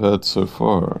levels I've had so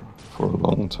far for a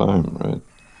long time, right?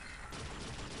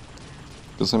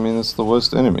 Because I mean, it's the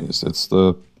worst enemies. It's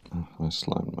the... I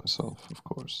slimed myself, of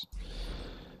course.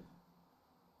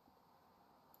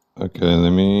 Okay,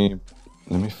 let me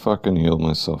fucking heal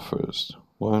myself first.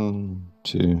 1,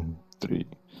 2, 3.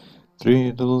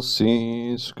 3 little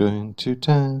seeds going to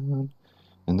town,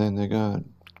 and then they got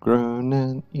grown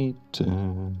and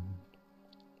eaten.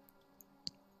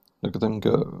 Look at them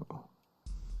go.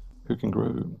 Who can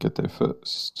grow? Get there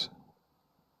first.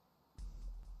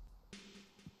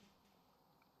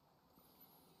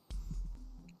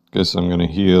 Okay, so I'm gonna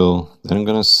heal, then I'm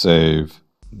gonna save,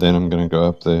 then I'm gonna go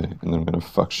up there, and then I'm gonna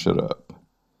fuck shit up.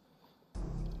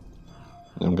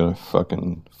 Then I'm gonna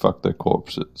fucking fuck their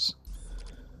corpses.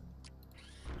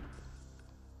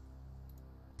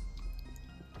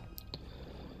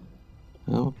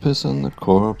 I'll piss on the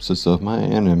corpses of my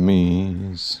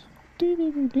enemies.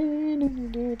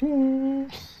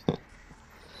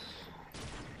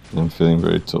 I'm feeling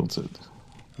very tilted.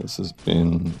 This has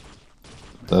been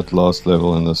that last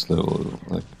level and this level.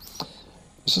 Like,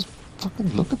 just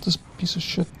fucking look at this piece of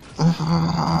shit.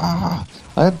 I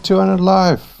had 200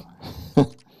 life.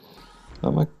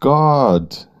 Oh my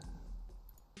god.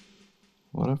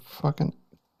 What a fucking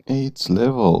AIDS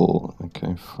level.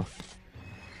 Okay, fuck.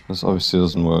 This obviously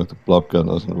doesn't work. The blob gun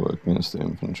doesn't work against the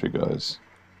infantry guys.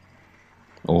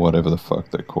 Or whatever the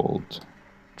fuck they're called.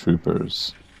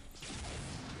 Troopers.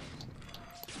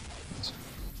 It's a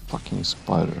fucking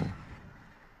spider.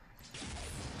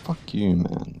 Fuck you,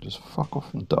 man. Just fuck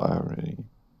off and die already.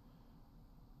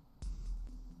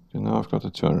 Okay, now I've got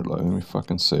the 200 life. Let me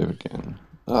fucking save again.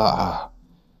 Ah!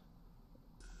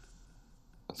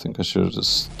 I think I should have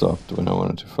just stopped when I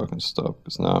wanted to fucking stop,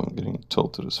 because now I'm getting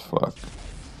tilted as fuck.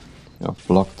 Yeah,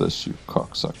 block this, you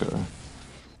cocksucker.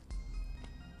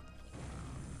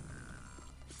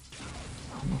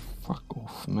 Oh, fuck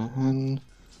off, man.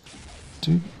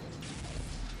 Dude.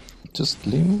 Just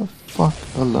leave me the fuck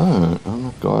alone. Oh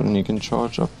my god, and you can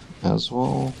charge up as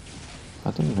well.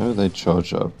 I didn't know they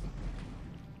charge up.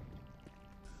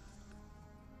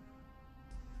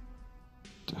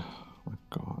 Oh my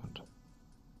god.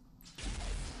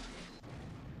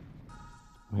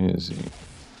 Where is he?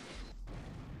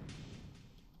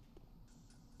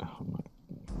 Oh my,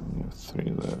 we have 3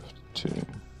 left, 2.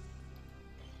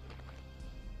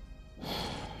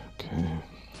 Okay.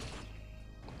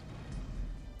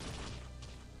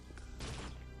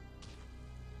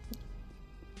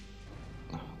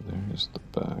 There's the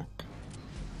back.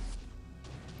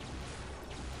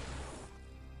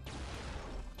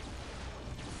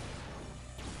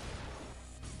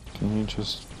 Can you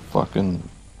just fucking...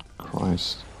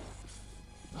 Christ.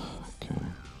 Okay.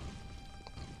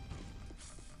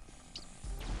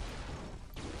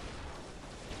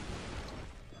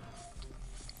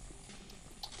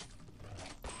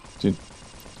 Dude,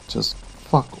 just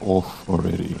fuck off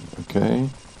already, okay?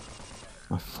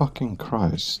 My fucking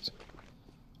Christ.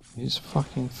 His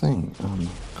fucking thing. Oh my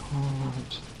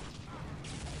god.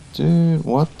 Dude,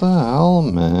 what the hell,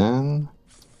 man?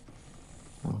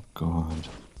 Oh god.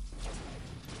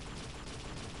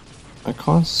 I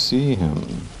can't see him.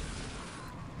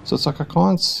 So it's like I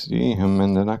can't see him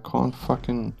and then I can't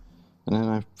fucking... And then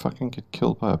I fucking get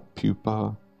killed by a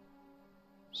pupa.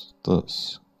 What's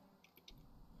this?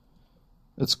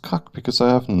 It's cuck because I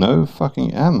have no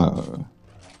fucking ammo.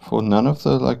 For none of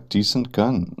the like decent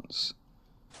guns.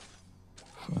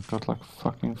 I've got like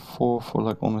fucking 4 for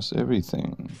like almost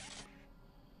everything.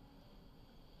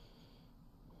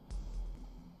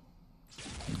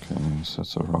 Okay, so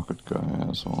it's a rocket guy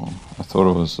as well. I thought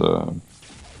it was a...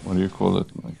 What do you call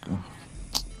it? Like...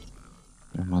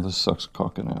 Your mother sucks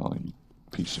cock in hell, you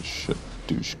piece of shit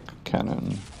douche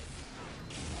cannon.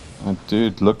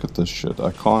 Dude, look at this shit.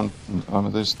 I can't... I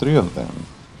mean, there's 3 of them.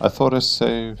 I thought I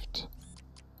saved...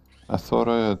 I thought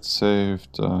I had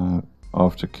saved...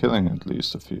 after killing at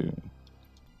least a few.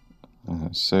 I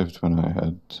saved when I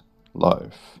had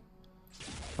life.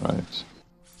 Right.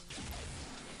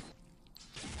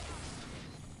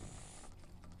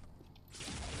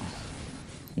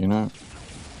 You know,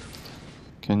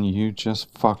 can you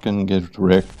just fucking get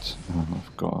wrecked? Oh my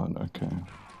god, okay.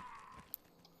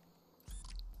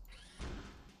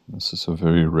 This is a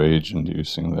very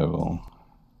rage-inducing level.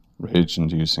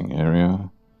 Rage-inducing area.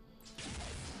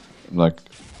 Like,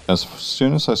 as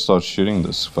soon as I start shooting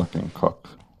this fucking cock,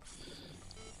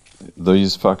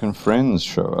 these fucking friends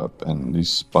show up, and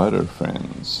these spider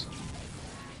friends.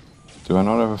 Do I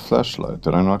not have a flashlight?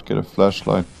 Did I not get a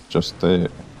flashlight just there?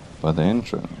 by the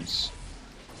entrance.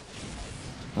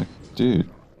 Like, dude.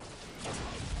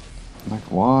 Like,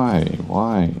 why?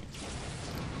 Why?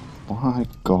 Why,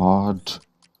 God?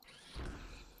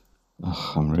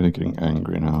 Ugh, I'm really getting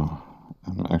angry now.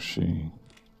 I'm actually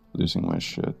losing my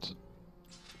shit.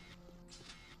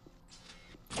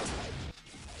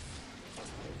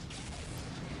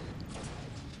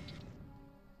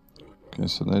 Okay,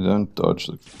 so they don't dodge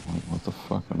the... What the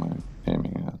fuck am I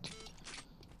aiming at?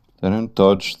 They don't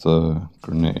dodge the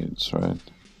grenades, right?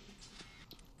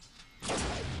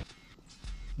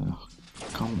 Ugh,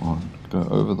 come on, go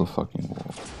over the fucking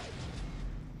wall.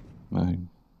 Am I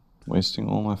wasting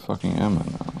all my fucking ammo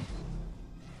now?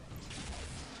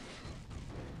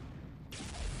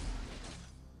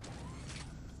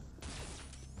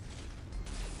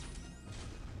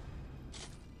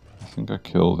 I think I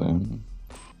killed him.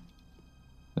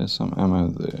 There's some ammo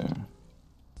there.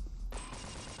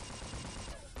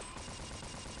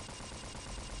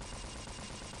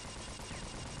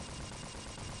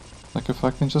 Like, if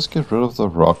I can just get rid of the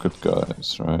rocket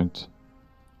guys, right?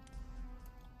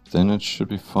 Then it should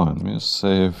be fine. Let me just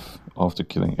save after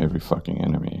killing every fucking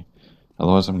enemy.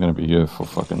 Otherwise I'm gonna be here for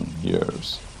fucking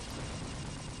years.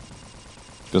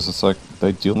 Because it's like,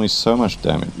 they deal me so much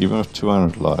damage, even with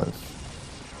 200 life.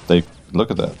 They,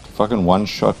 look at that, fucking one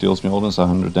shot deals me almost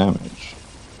 100 damage.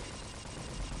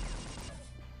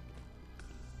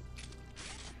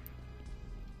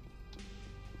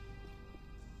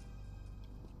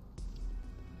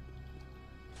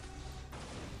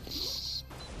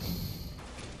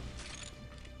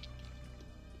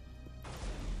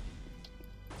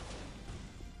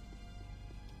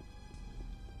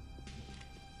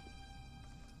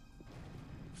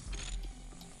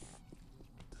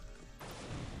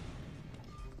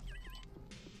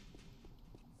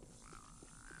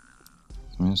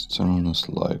 Let me just turn on this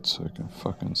light so I can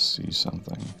fucking see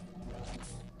something.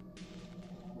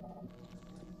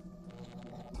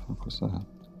 What was that?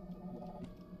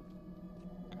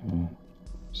 Okay,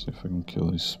 see if I can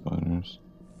kill these spiders.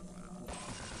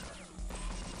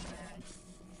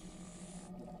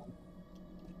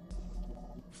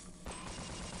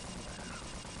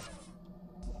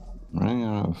 I'm running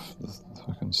out of the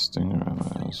fucking stinger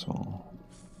ammo as well.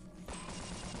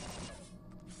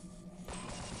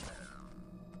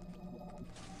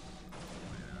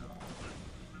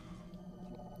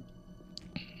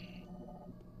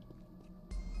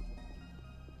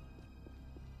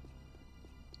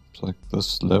 Like,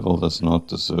 this level does not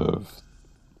deserve,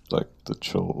 like, the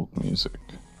chill music.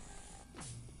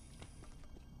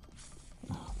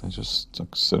 They're just,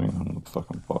 like, sitting on the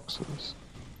fucking boxes.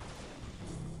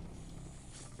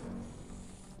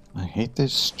 I hate their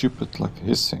stupid, like,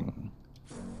 hissing.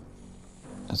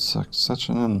 It's, like, such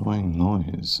an annoying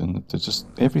noise, and they're just,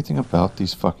 everything about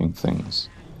these fucking things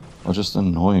are just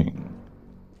annoying.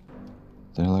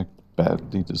 They're, like,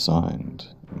 badly designed,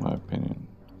 in my opinion.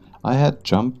 I had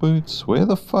jump boots? Where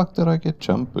the fuck did I get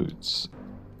jump boots?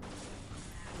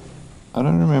 I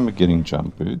don't remember getting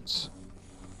jump boots.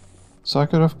 So I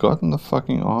could have gotten the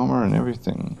fucking armor and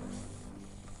everything.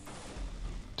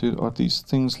 Dude, are these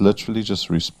things literally just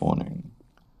respawning?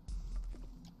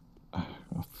 I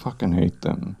fucking hate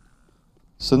them.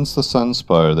 Since the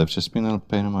Sunspire, they've just been a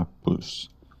pain in my puss.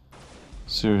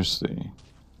 Seriously.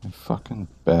 They're fucking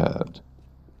bad.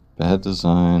 Bad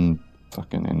design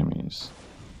fucking enemies.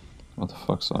 What the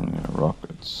fuck's on here?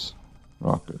 Rockets.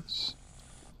 Rockets.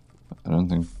 I don't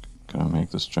think... Can I make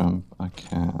this jump? I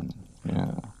can.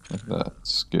 Yeah. Look at that.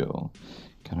 Skill.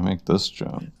 Can I make this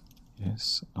jump?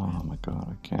 Yes. Oh my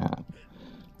god, I can.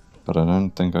 But I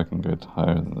don't think I can get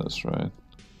higher than this, right?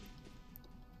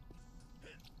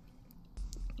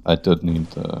 I did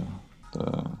need the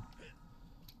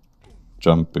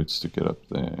jump boots to get up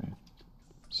there.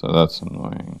 So that's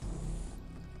annoying.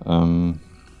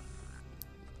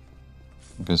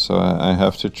 Okay, so I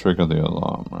have to trigger the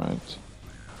alarm, right?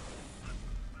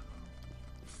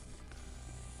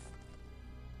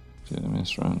 Okay, let me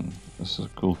just run. This is a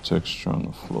cool texture on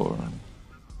the floor.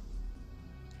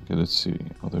 Okay, let's see.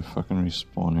 Are they fucking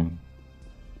respawning?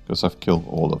 Because I've killed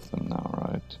all of them now,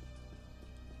 right?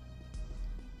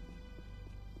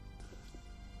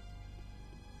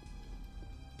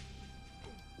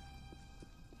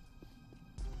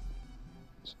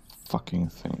 These fucking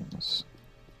things.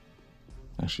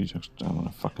 Actually, just I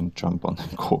want to fucking jump on their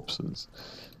corpses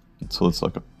until it's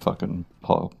like a fucking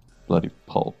pulp, bloody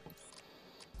pulp.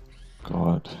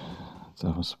 God,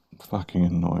 that was fucking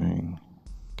annoying.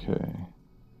 Okay.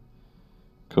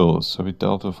 Cool, so we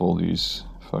dealt with all these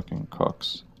fucking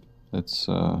cocks. Let's,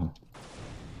 okay,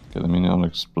 let me not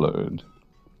explode.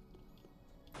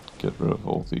 get rid of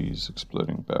all these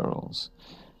exploding barrels.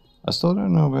 I still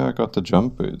don't know where I got the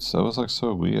jump boots. That was like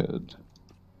so weird.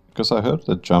 Because I heard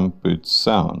the jump boots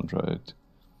sound, right?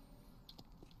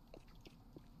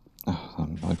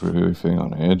 I'm like really feeling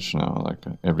on edge now, like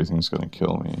everything's gonna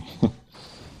kill me.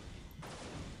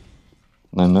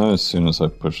 And I know as soon as I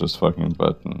push this fucking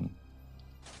button,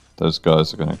 those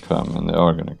guys are gonna come and they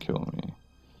are gonna kill me.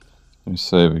 Let me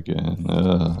save again.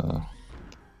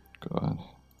 God.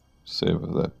 Save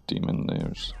that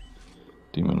Demonlord's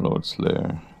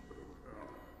lair.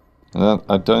 And that,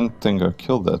 I don't think I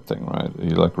killed that thing, right? He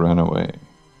like ran away.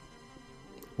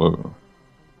 Whoa.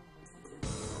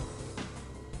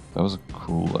 That was a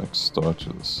cool like start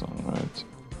to the song, right?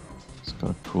 It's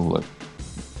got a cool like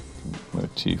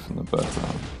motif in the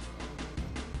background.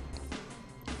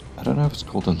 I don't know if it's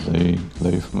called a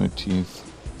Lair motif,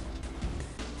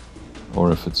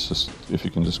 or if it's just, if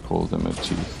you can just call it a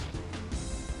motif.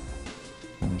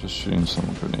 I'm just shooting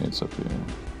some grenades up here.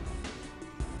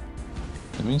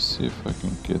 Let me see if I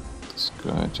can get this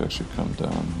guy to actually come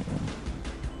down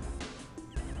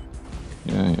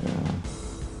here. Yeah.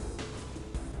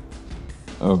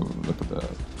 Oh, look at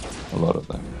that. A lot of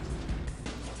them.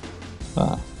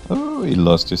 Oh, he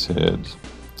lost his head.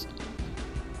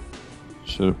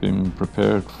 Should have been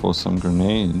prepared for some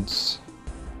grenades.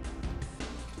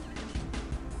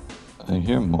 I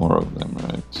hear more of them,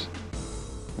 right?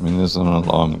 I mean, there's an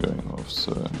alarm going off,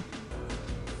 so...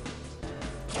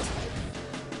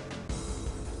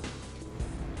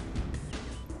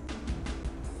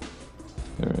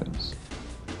 There it is.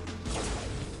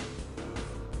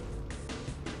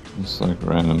 It's like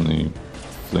randomly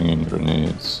flinging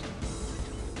grenades.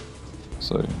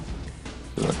 So, I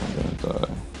feel like I'm gonna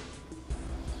die.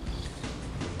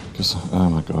 Because, oh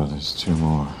my god, there's two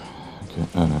more. Okay,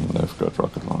 and they've got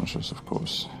rocket launchers, of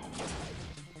course.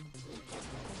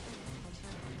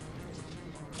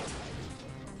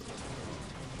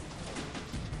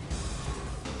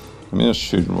 Let me just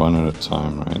shoot one at a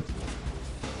time, right?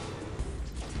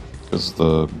 Because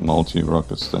the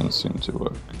multi-rockets don't seem to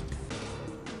work.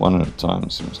 One at a time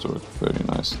seems to work very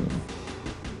nicely.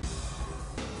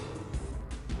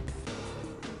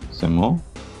 Is there more?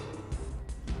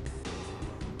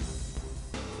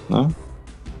 No?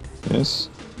 Yes?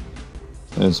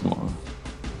 There's more.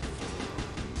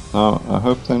 Now, I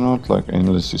hope they're not like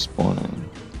endlessly spawning.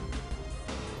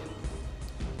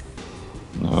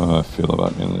 No, how I feel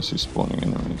about endlessly spawning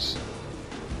enemies.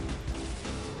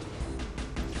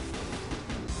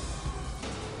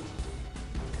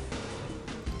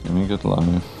 Let me get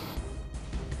life.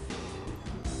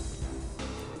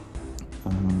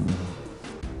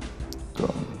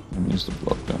 God, let me use the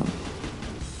block gun.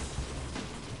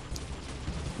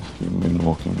 You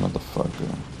moonwalking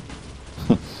motherfucker.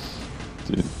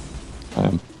 Dude, I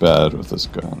am bad with this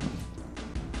gun.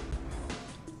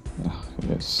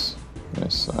 Yes,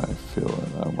 I feel it.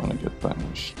 I want to get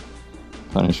punished.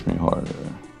 Punish me harder.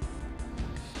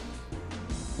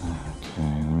 Okay,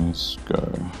 let me just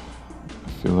go. I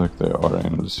feel like they are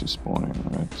endlessly spawning,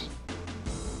 right?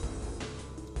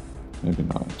 Maybe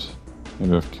not.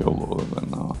 Maybe I've killed all of them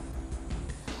now.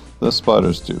 The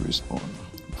spiders do respawn.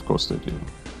 Of course they do.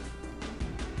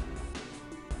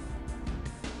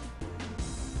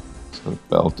 It's got a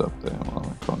belt up there.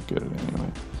 Well, I can't get it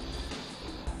anyway.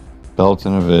 Belt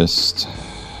and a vest.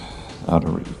 Out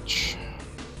of reach.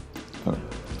 Oh,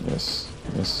 yes.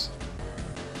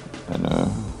 I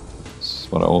know. This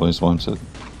is what I always wanted.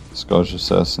 Scottish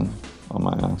assassin on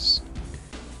my ass.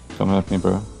 Come at me,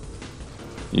 bro.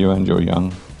 You and your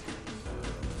young.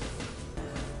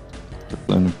 Get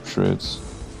blown to shreds.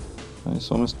 Oh, he's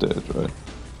almost dead, right?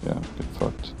 Yeah, get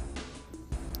fucked.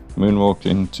 Moonwalk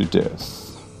into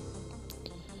death.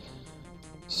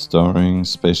 Starring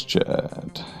Space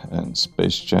Chad and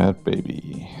Space Chad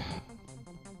Baby.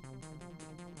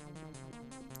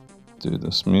 Dude,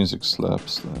 this music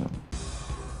slaps though.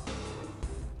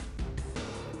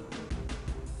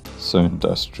 So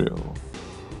industrial.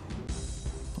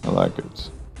 I like it.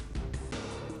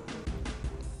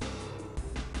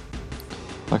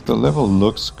 Like the level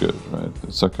looks good, right?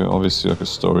 It's like obviously like a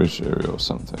storage area or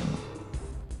something.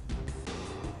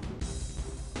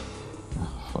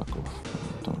 Oh, fuck off.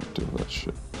 I don't do that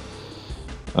shit.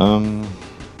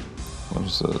 What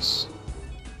is this?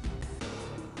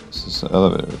 This is the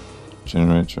elevator.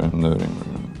 Generator and loading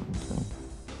room.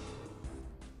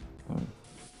 Okay.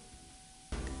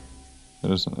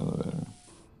 There is an elevator.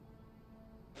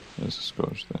 There's a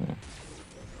scorch there.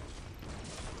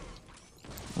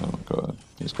 Oh my god,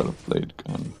 he's got a blade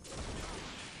gun.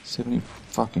 70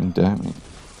 fucking damage.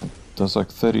 It does like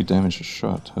 30 damage a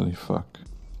shot. Holy fuck.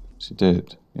 Is he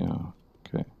dead? Yeah,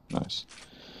 okay. Nice.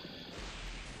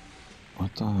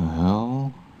 What the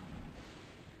hell?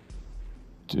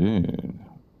 Dude,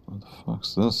 what the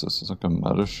fuck's this? This is like a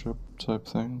mothership type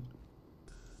thing?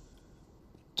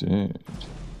 Dude.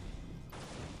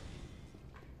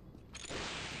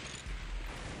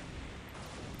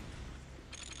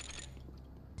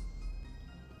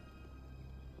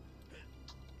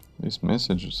 These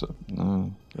messages up?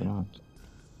 No, they're not.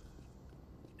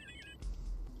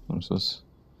 What is this?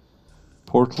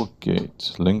 Portal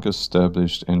gate. Link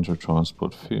established. Enter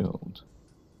transport field.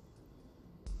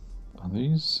 Are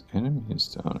these enemies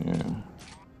down here?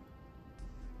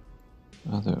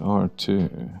 Oh, there are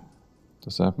too.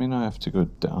 Does that mean I have to go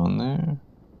down there?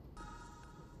 I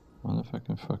wonder if I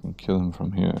can fucking kill him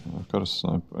from here. I've got a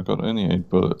sniper. I've got only 8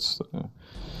 bullets though.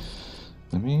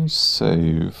 Let me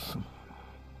save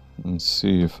and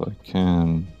see if I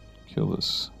can kill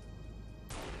this.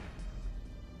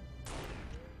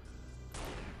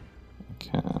 I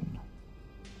can.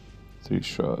 3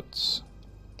 shots.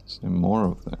 Is there more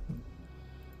of them?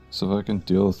 So if I can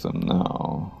deal with them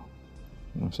now,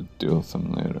 I don't have to deal with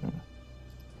them later.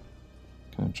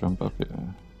 Can I jump up here?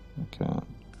 I can.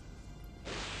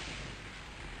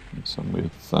 And some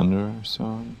weird thunder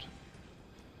sound.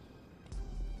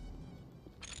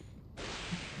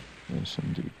 There's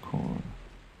some decor.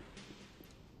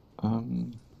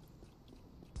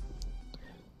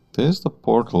 There's the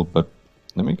portal, but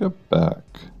let me go back,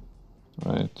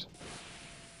 right?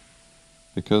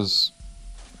 Because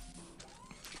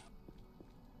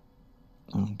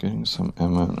I'm getting some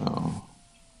ammo now.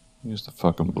 Use the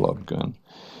fucking blob gun.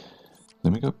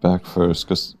 Let me go back first,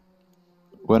 because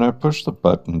when I pushed the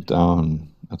button down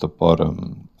at the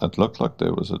bottom, it looked like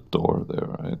there was a door there,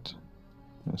 right?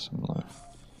 There's some life.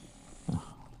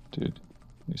 Oh, dude,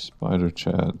 these spider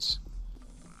chads.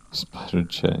 Spider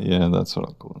chad, yeah, that's what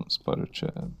I'll call them, spider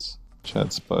chads.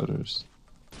 Chad spiders.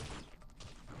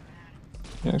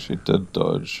 He actually did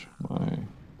dodge my...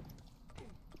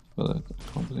 But I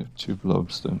can't believe 2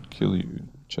 blobs don't kill you,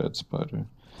 Chad spider.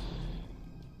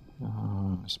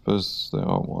 I suppose they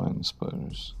are wine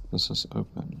spiders. This is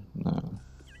open. No.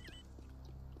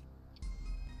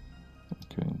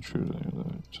 Okay, intruder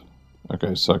alert.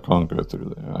 Okay, so I can't go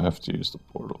through there. I have to use the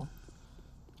portal.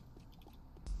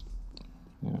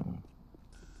 Yeah.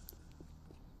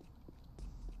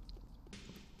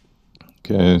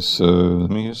 Okay, so let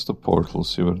me use the portal,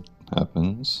 see what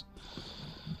happens.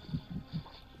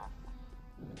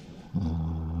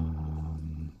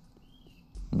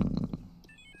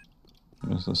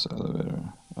 Where's this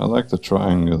elevator? I like the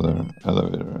triangular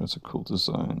elevator, it's a cool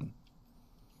design.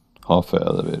 Half a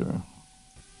elevator.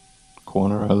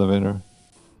 Corner elevator?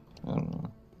 I don't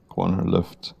know. Corner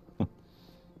lift. Okay,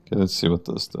 let's see what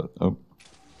this does. Oh,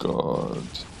 God.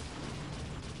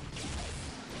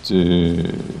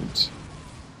 Dude.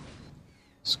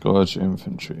 Scourge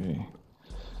infantry.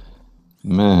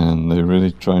 Man, they're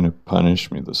really trying to punish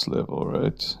me this level,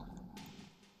 right?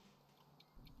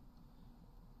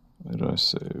 Where do I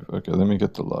save? Okay, let me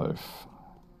get the life.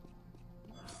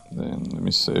 Then let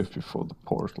me save before the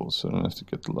portal so I don't have to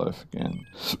get the life again.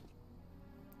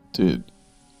 Dude,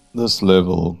 this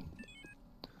level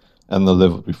and the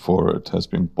level before it has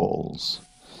been balls.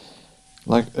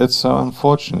 Like, it's so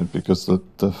unfortunate because the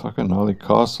fucking Nali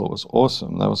Castle was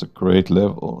awesome. That was a great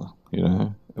level, you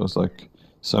know? It was like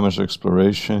so much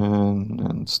exploration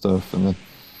and stuff, and then,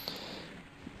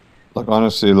 like,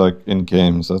 honestly, like, in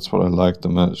games, that's what I like the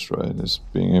most, right? Is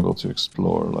being able to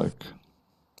explore, like,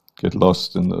 get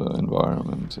lost in the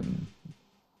environment and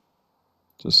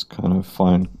just kind of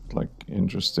find, like,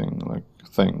 interesting, like,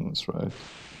 things, right?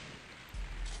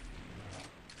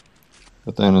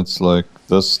 But then it's like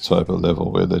this type of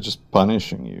level where they're just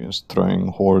punishing you, just throwing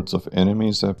hordes of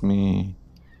enemies at me.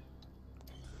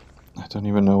 I don't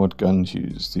even know what gun to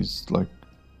use. These, like,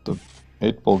 the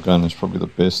 8-ball gun is probably the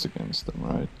best against them,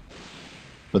 right?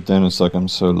 But then it's like I'm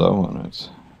so low on it.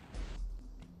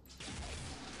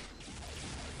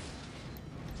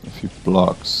 If he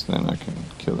blocks, then I can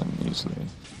kill him easily.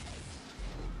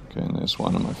 Okay, and there's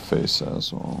one in my face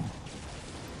as well.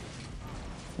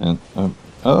 And,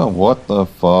 oh, what the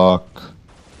fuck?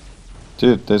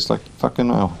 Dude, there's like fucking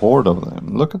a horde of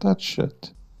them. Look at that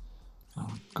shit.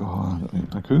 Oh god, I mean,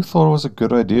 like, who thought it was a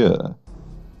good idea?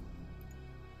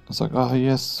 It's like, oh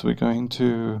yes, we're going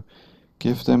to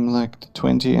give them like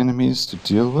 20 enemies to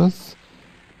deal with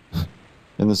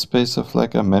in the space of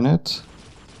like a minute.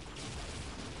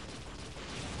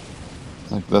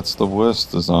 Like, that's the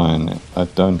worst design. I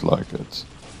don't like it.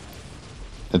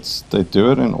 They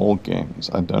do it in all games.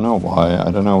 I don't know why.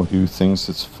 I don't know who thinks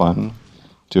it's fun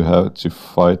to have to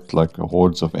fight like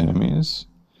hordes of enemies.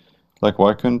 Like,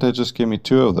 why couldn't they just give me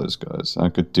 2 of those guys? I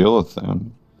could deal with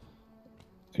them,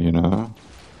 you know?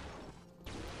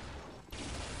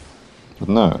 But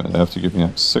no, they have to give me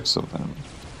like 6 of them.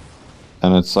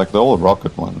 And it's like the all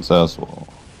rocket ones as well.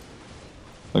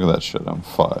 Look at that shit, I'm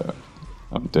fired.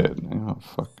 I'm dead. Oh,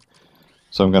 fuck.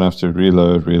 So I'm gonna have to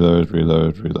reload.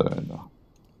 Oh,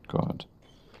 God.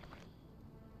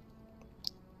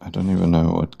 I don't even know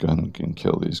what gun can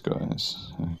kill these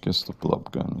guys. I guess the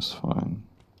blob gun is fine.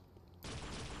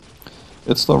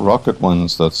 It's the rocket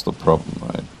ones that's the problem,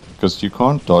 right? Because you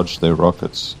can't dodge their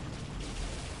rockets.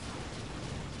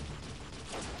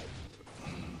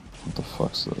 What the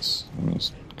fuck's this?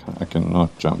 I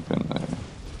cannot jump in there.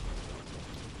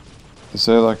 Is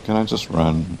there like, can I just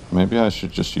run? Maybe I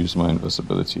should just use my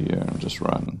invisibility here and just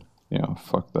run. Yeah,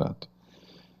 fuck that.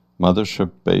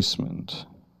 Mothership basement.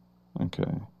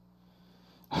 Okay.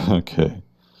 Okay.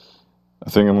 I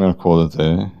think I'm gonna call it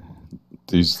there.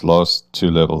 These last 2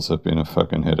 levels have been a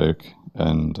fucking headache,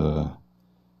 and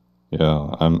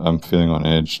yeah, I'm feeling on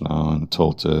edge now and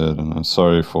tilted, and I'm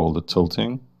sorry for all the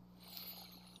tilting.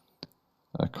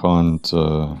 I can't,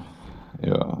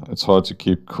 yeah, it's hard to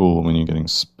keep cool when you're getting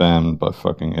spammed by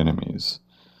fucking enemies,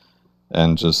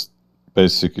 and just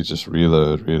basically just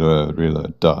reload,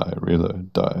 die,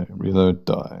 reload,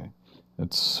 die.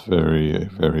 It's very,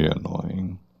 very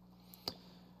annoying.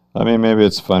 I mean, maybe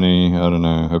it's funny, I don't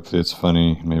know, hopefully it's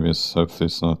funny, hopefully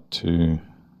it's not too,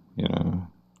 you know,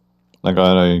 like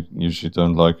I usually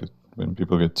don't like it when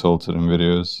people get tilted in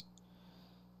videos,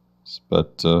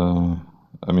 but,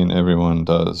 I mean, everyone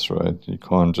does, right? You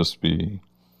can't just be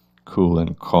cool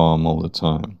and calm all the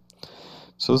time.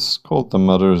 So this is called the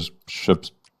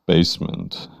Mothership's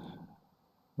basement,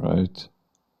 right?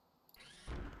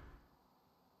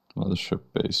 Mothership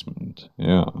basement,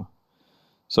 yeah.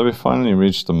 So we finally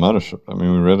reached the mothership. I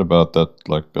mean, we read about that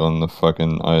like on the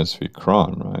fucking ISV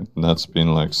Kron, right? And that's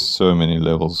been like so many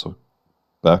levels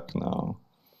back now.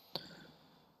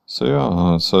 So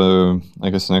yeah, so I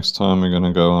guess next time we're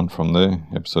gonna go on from there.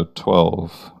 Episode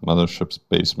 12, Mothership's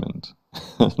basement.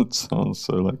 It sounds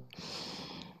so like,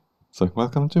 it's like,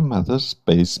 welcome to Mother's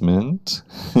basement.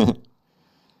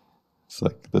 It's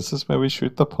like, this is where we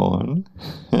shoot the porn.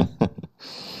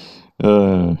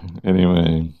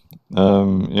 Anyway.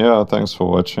 Yeah, thanks for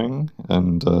watching,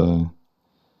 and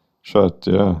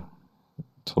yeah,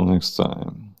 till next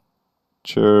time.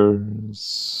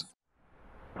 Cheers.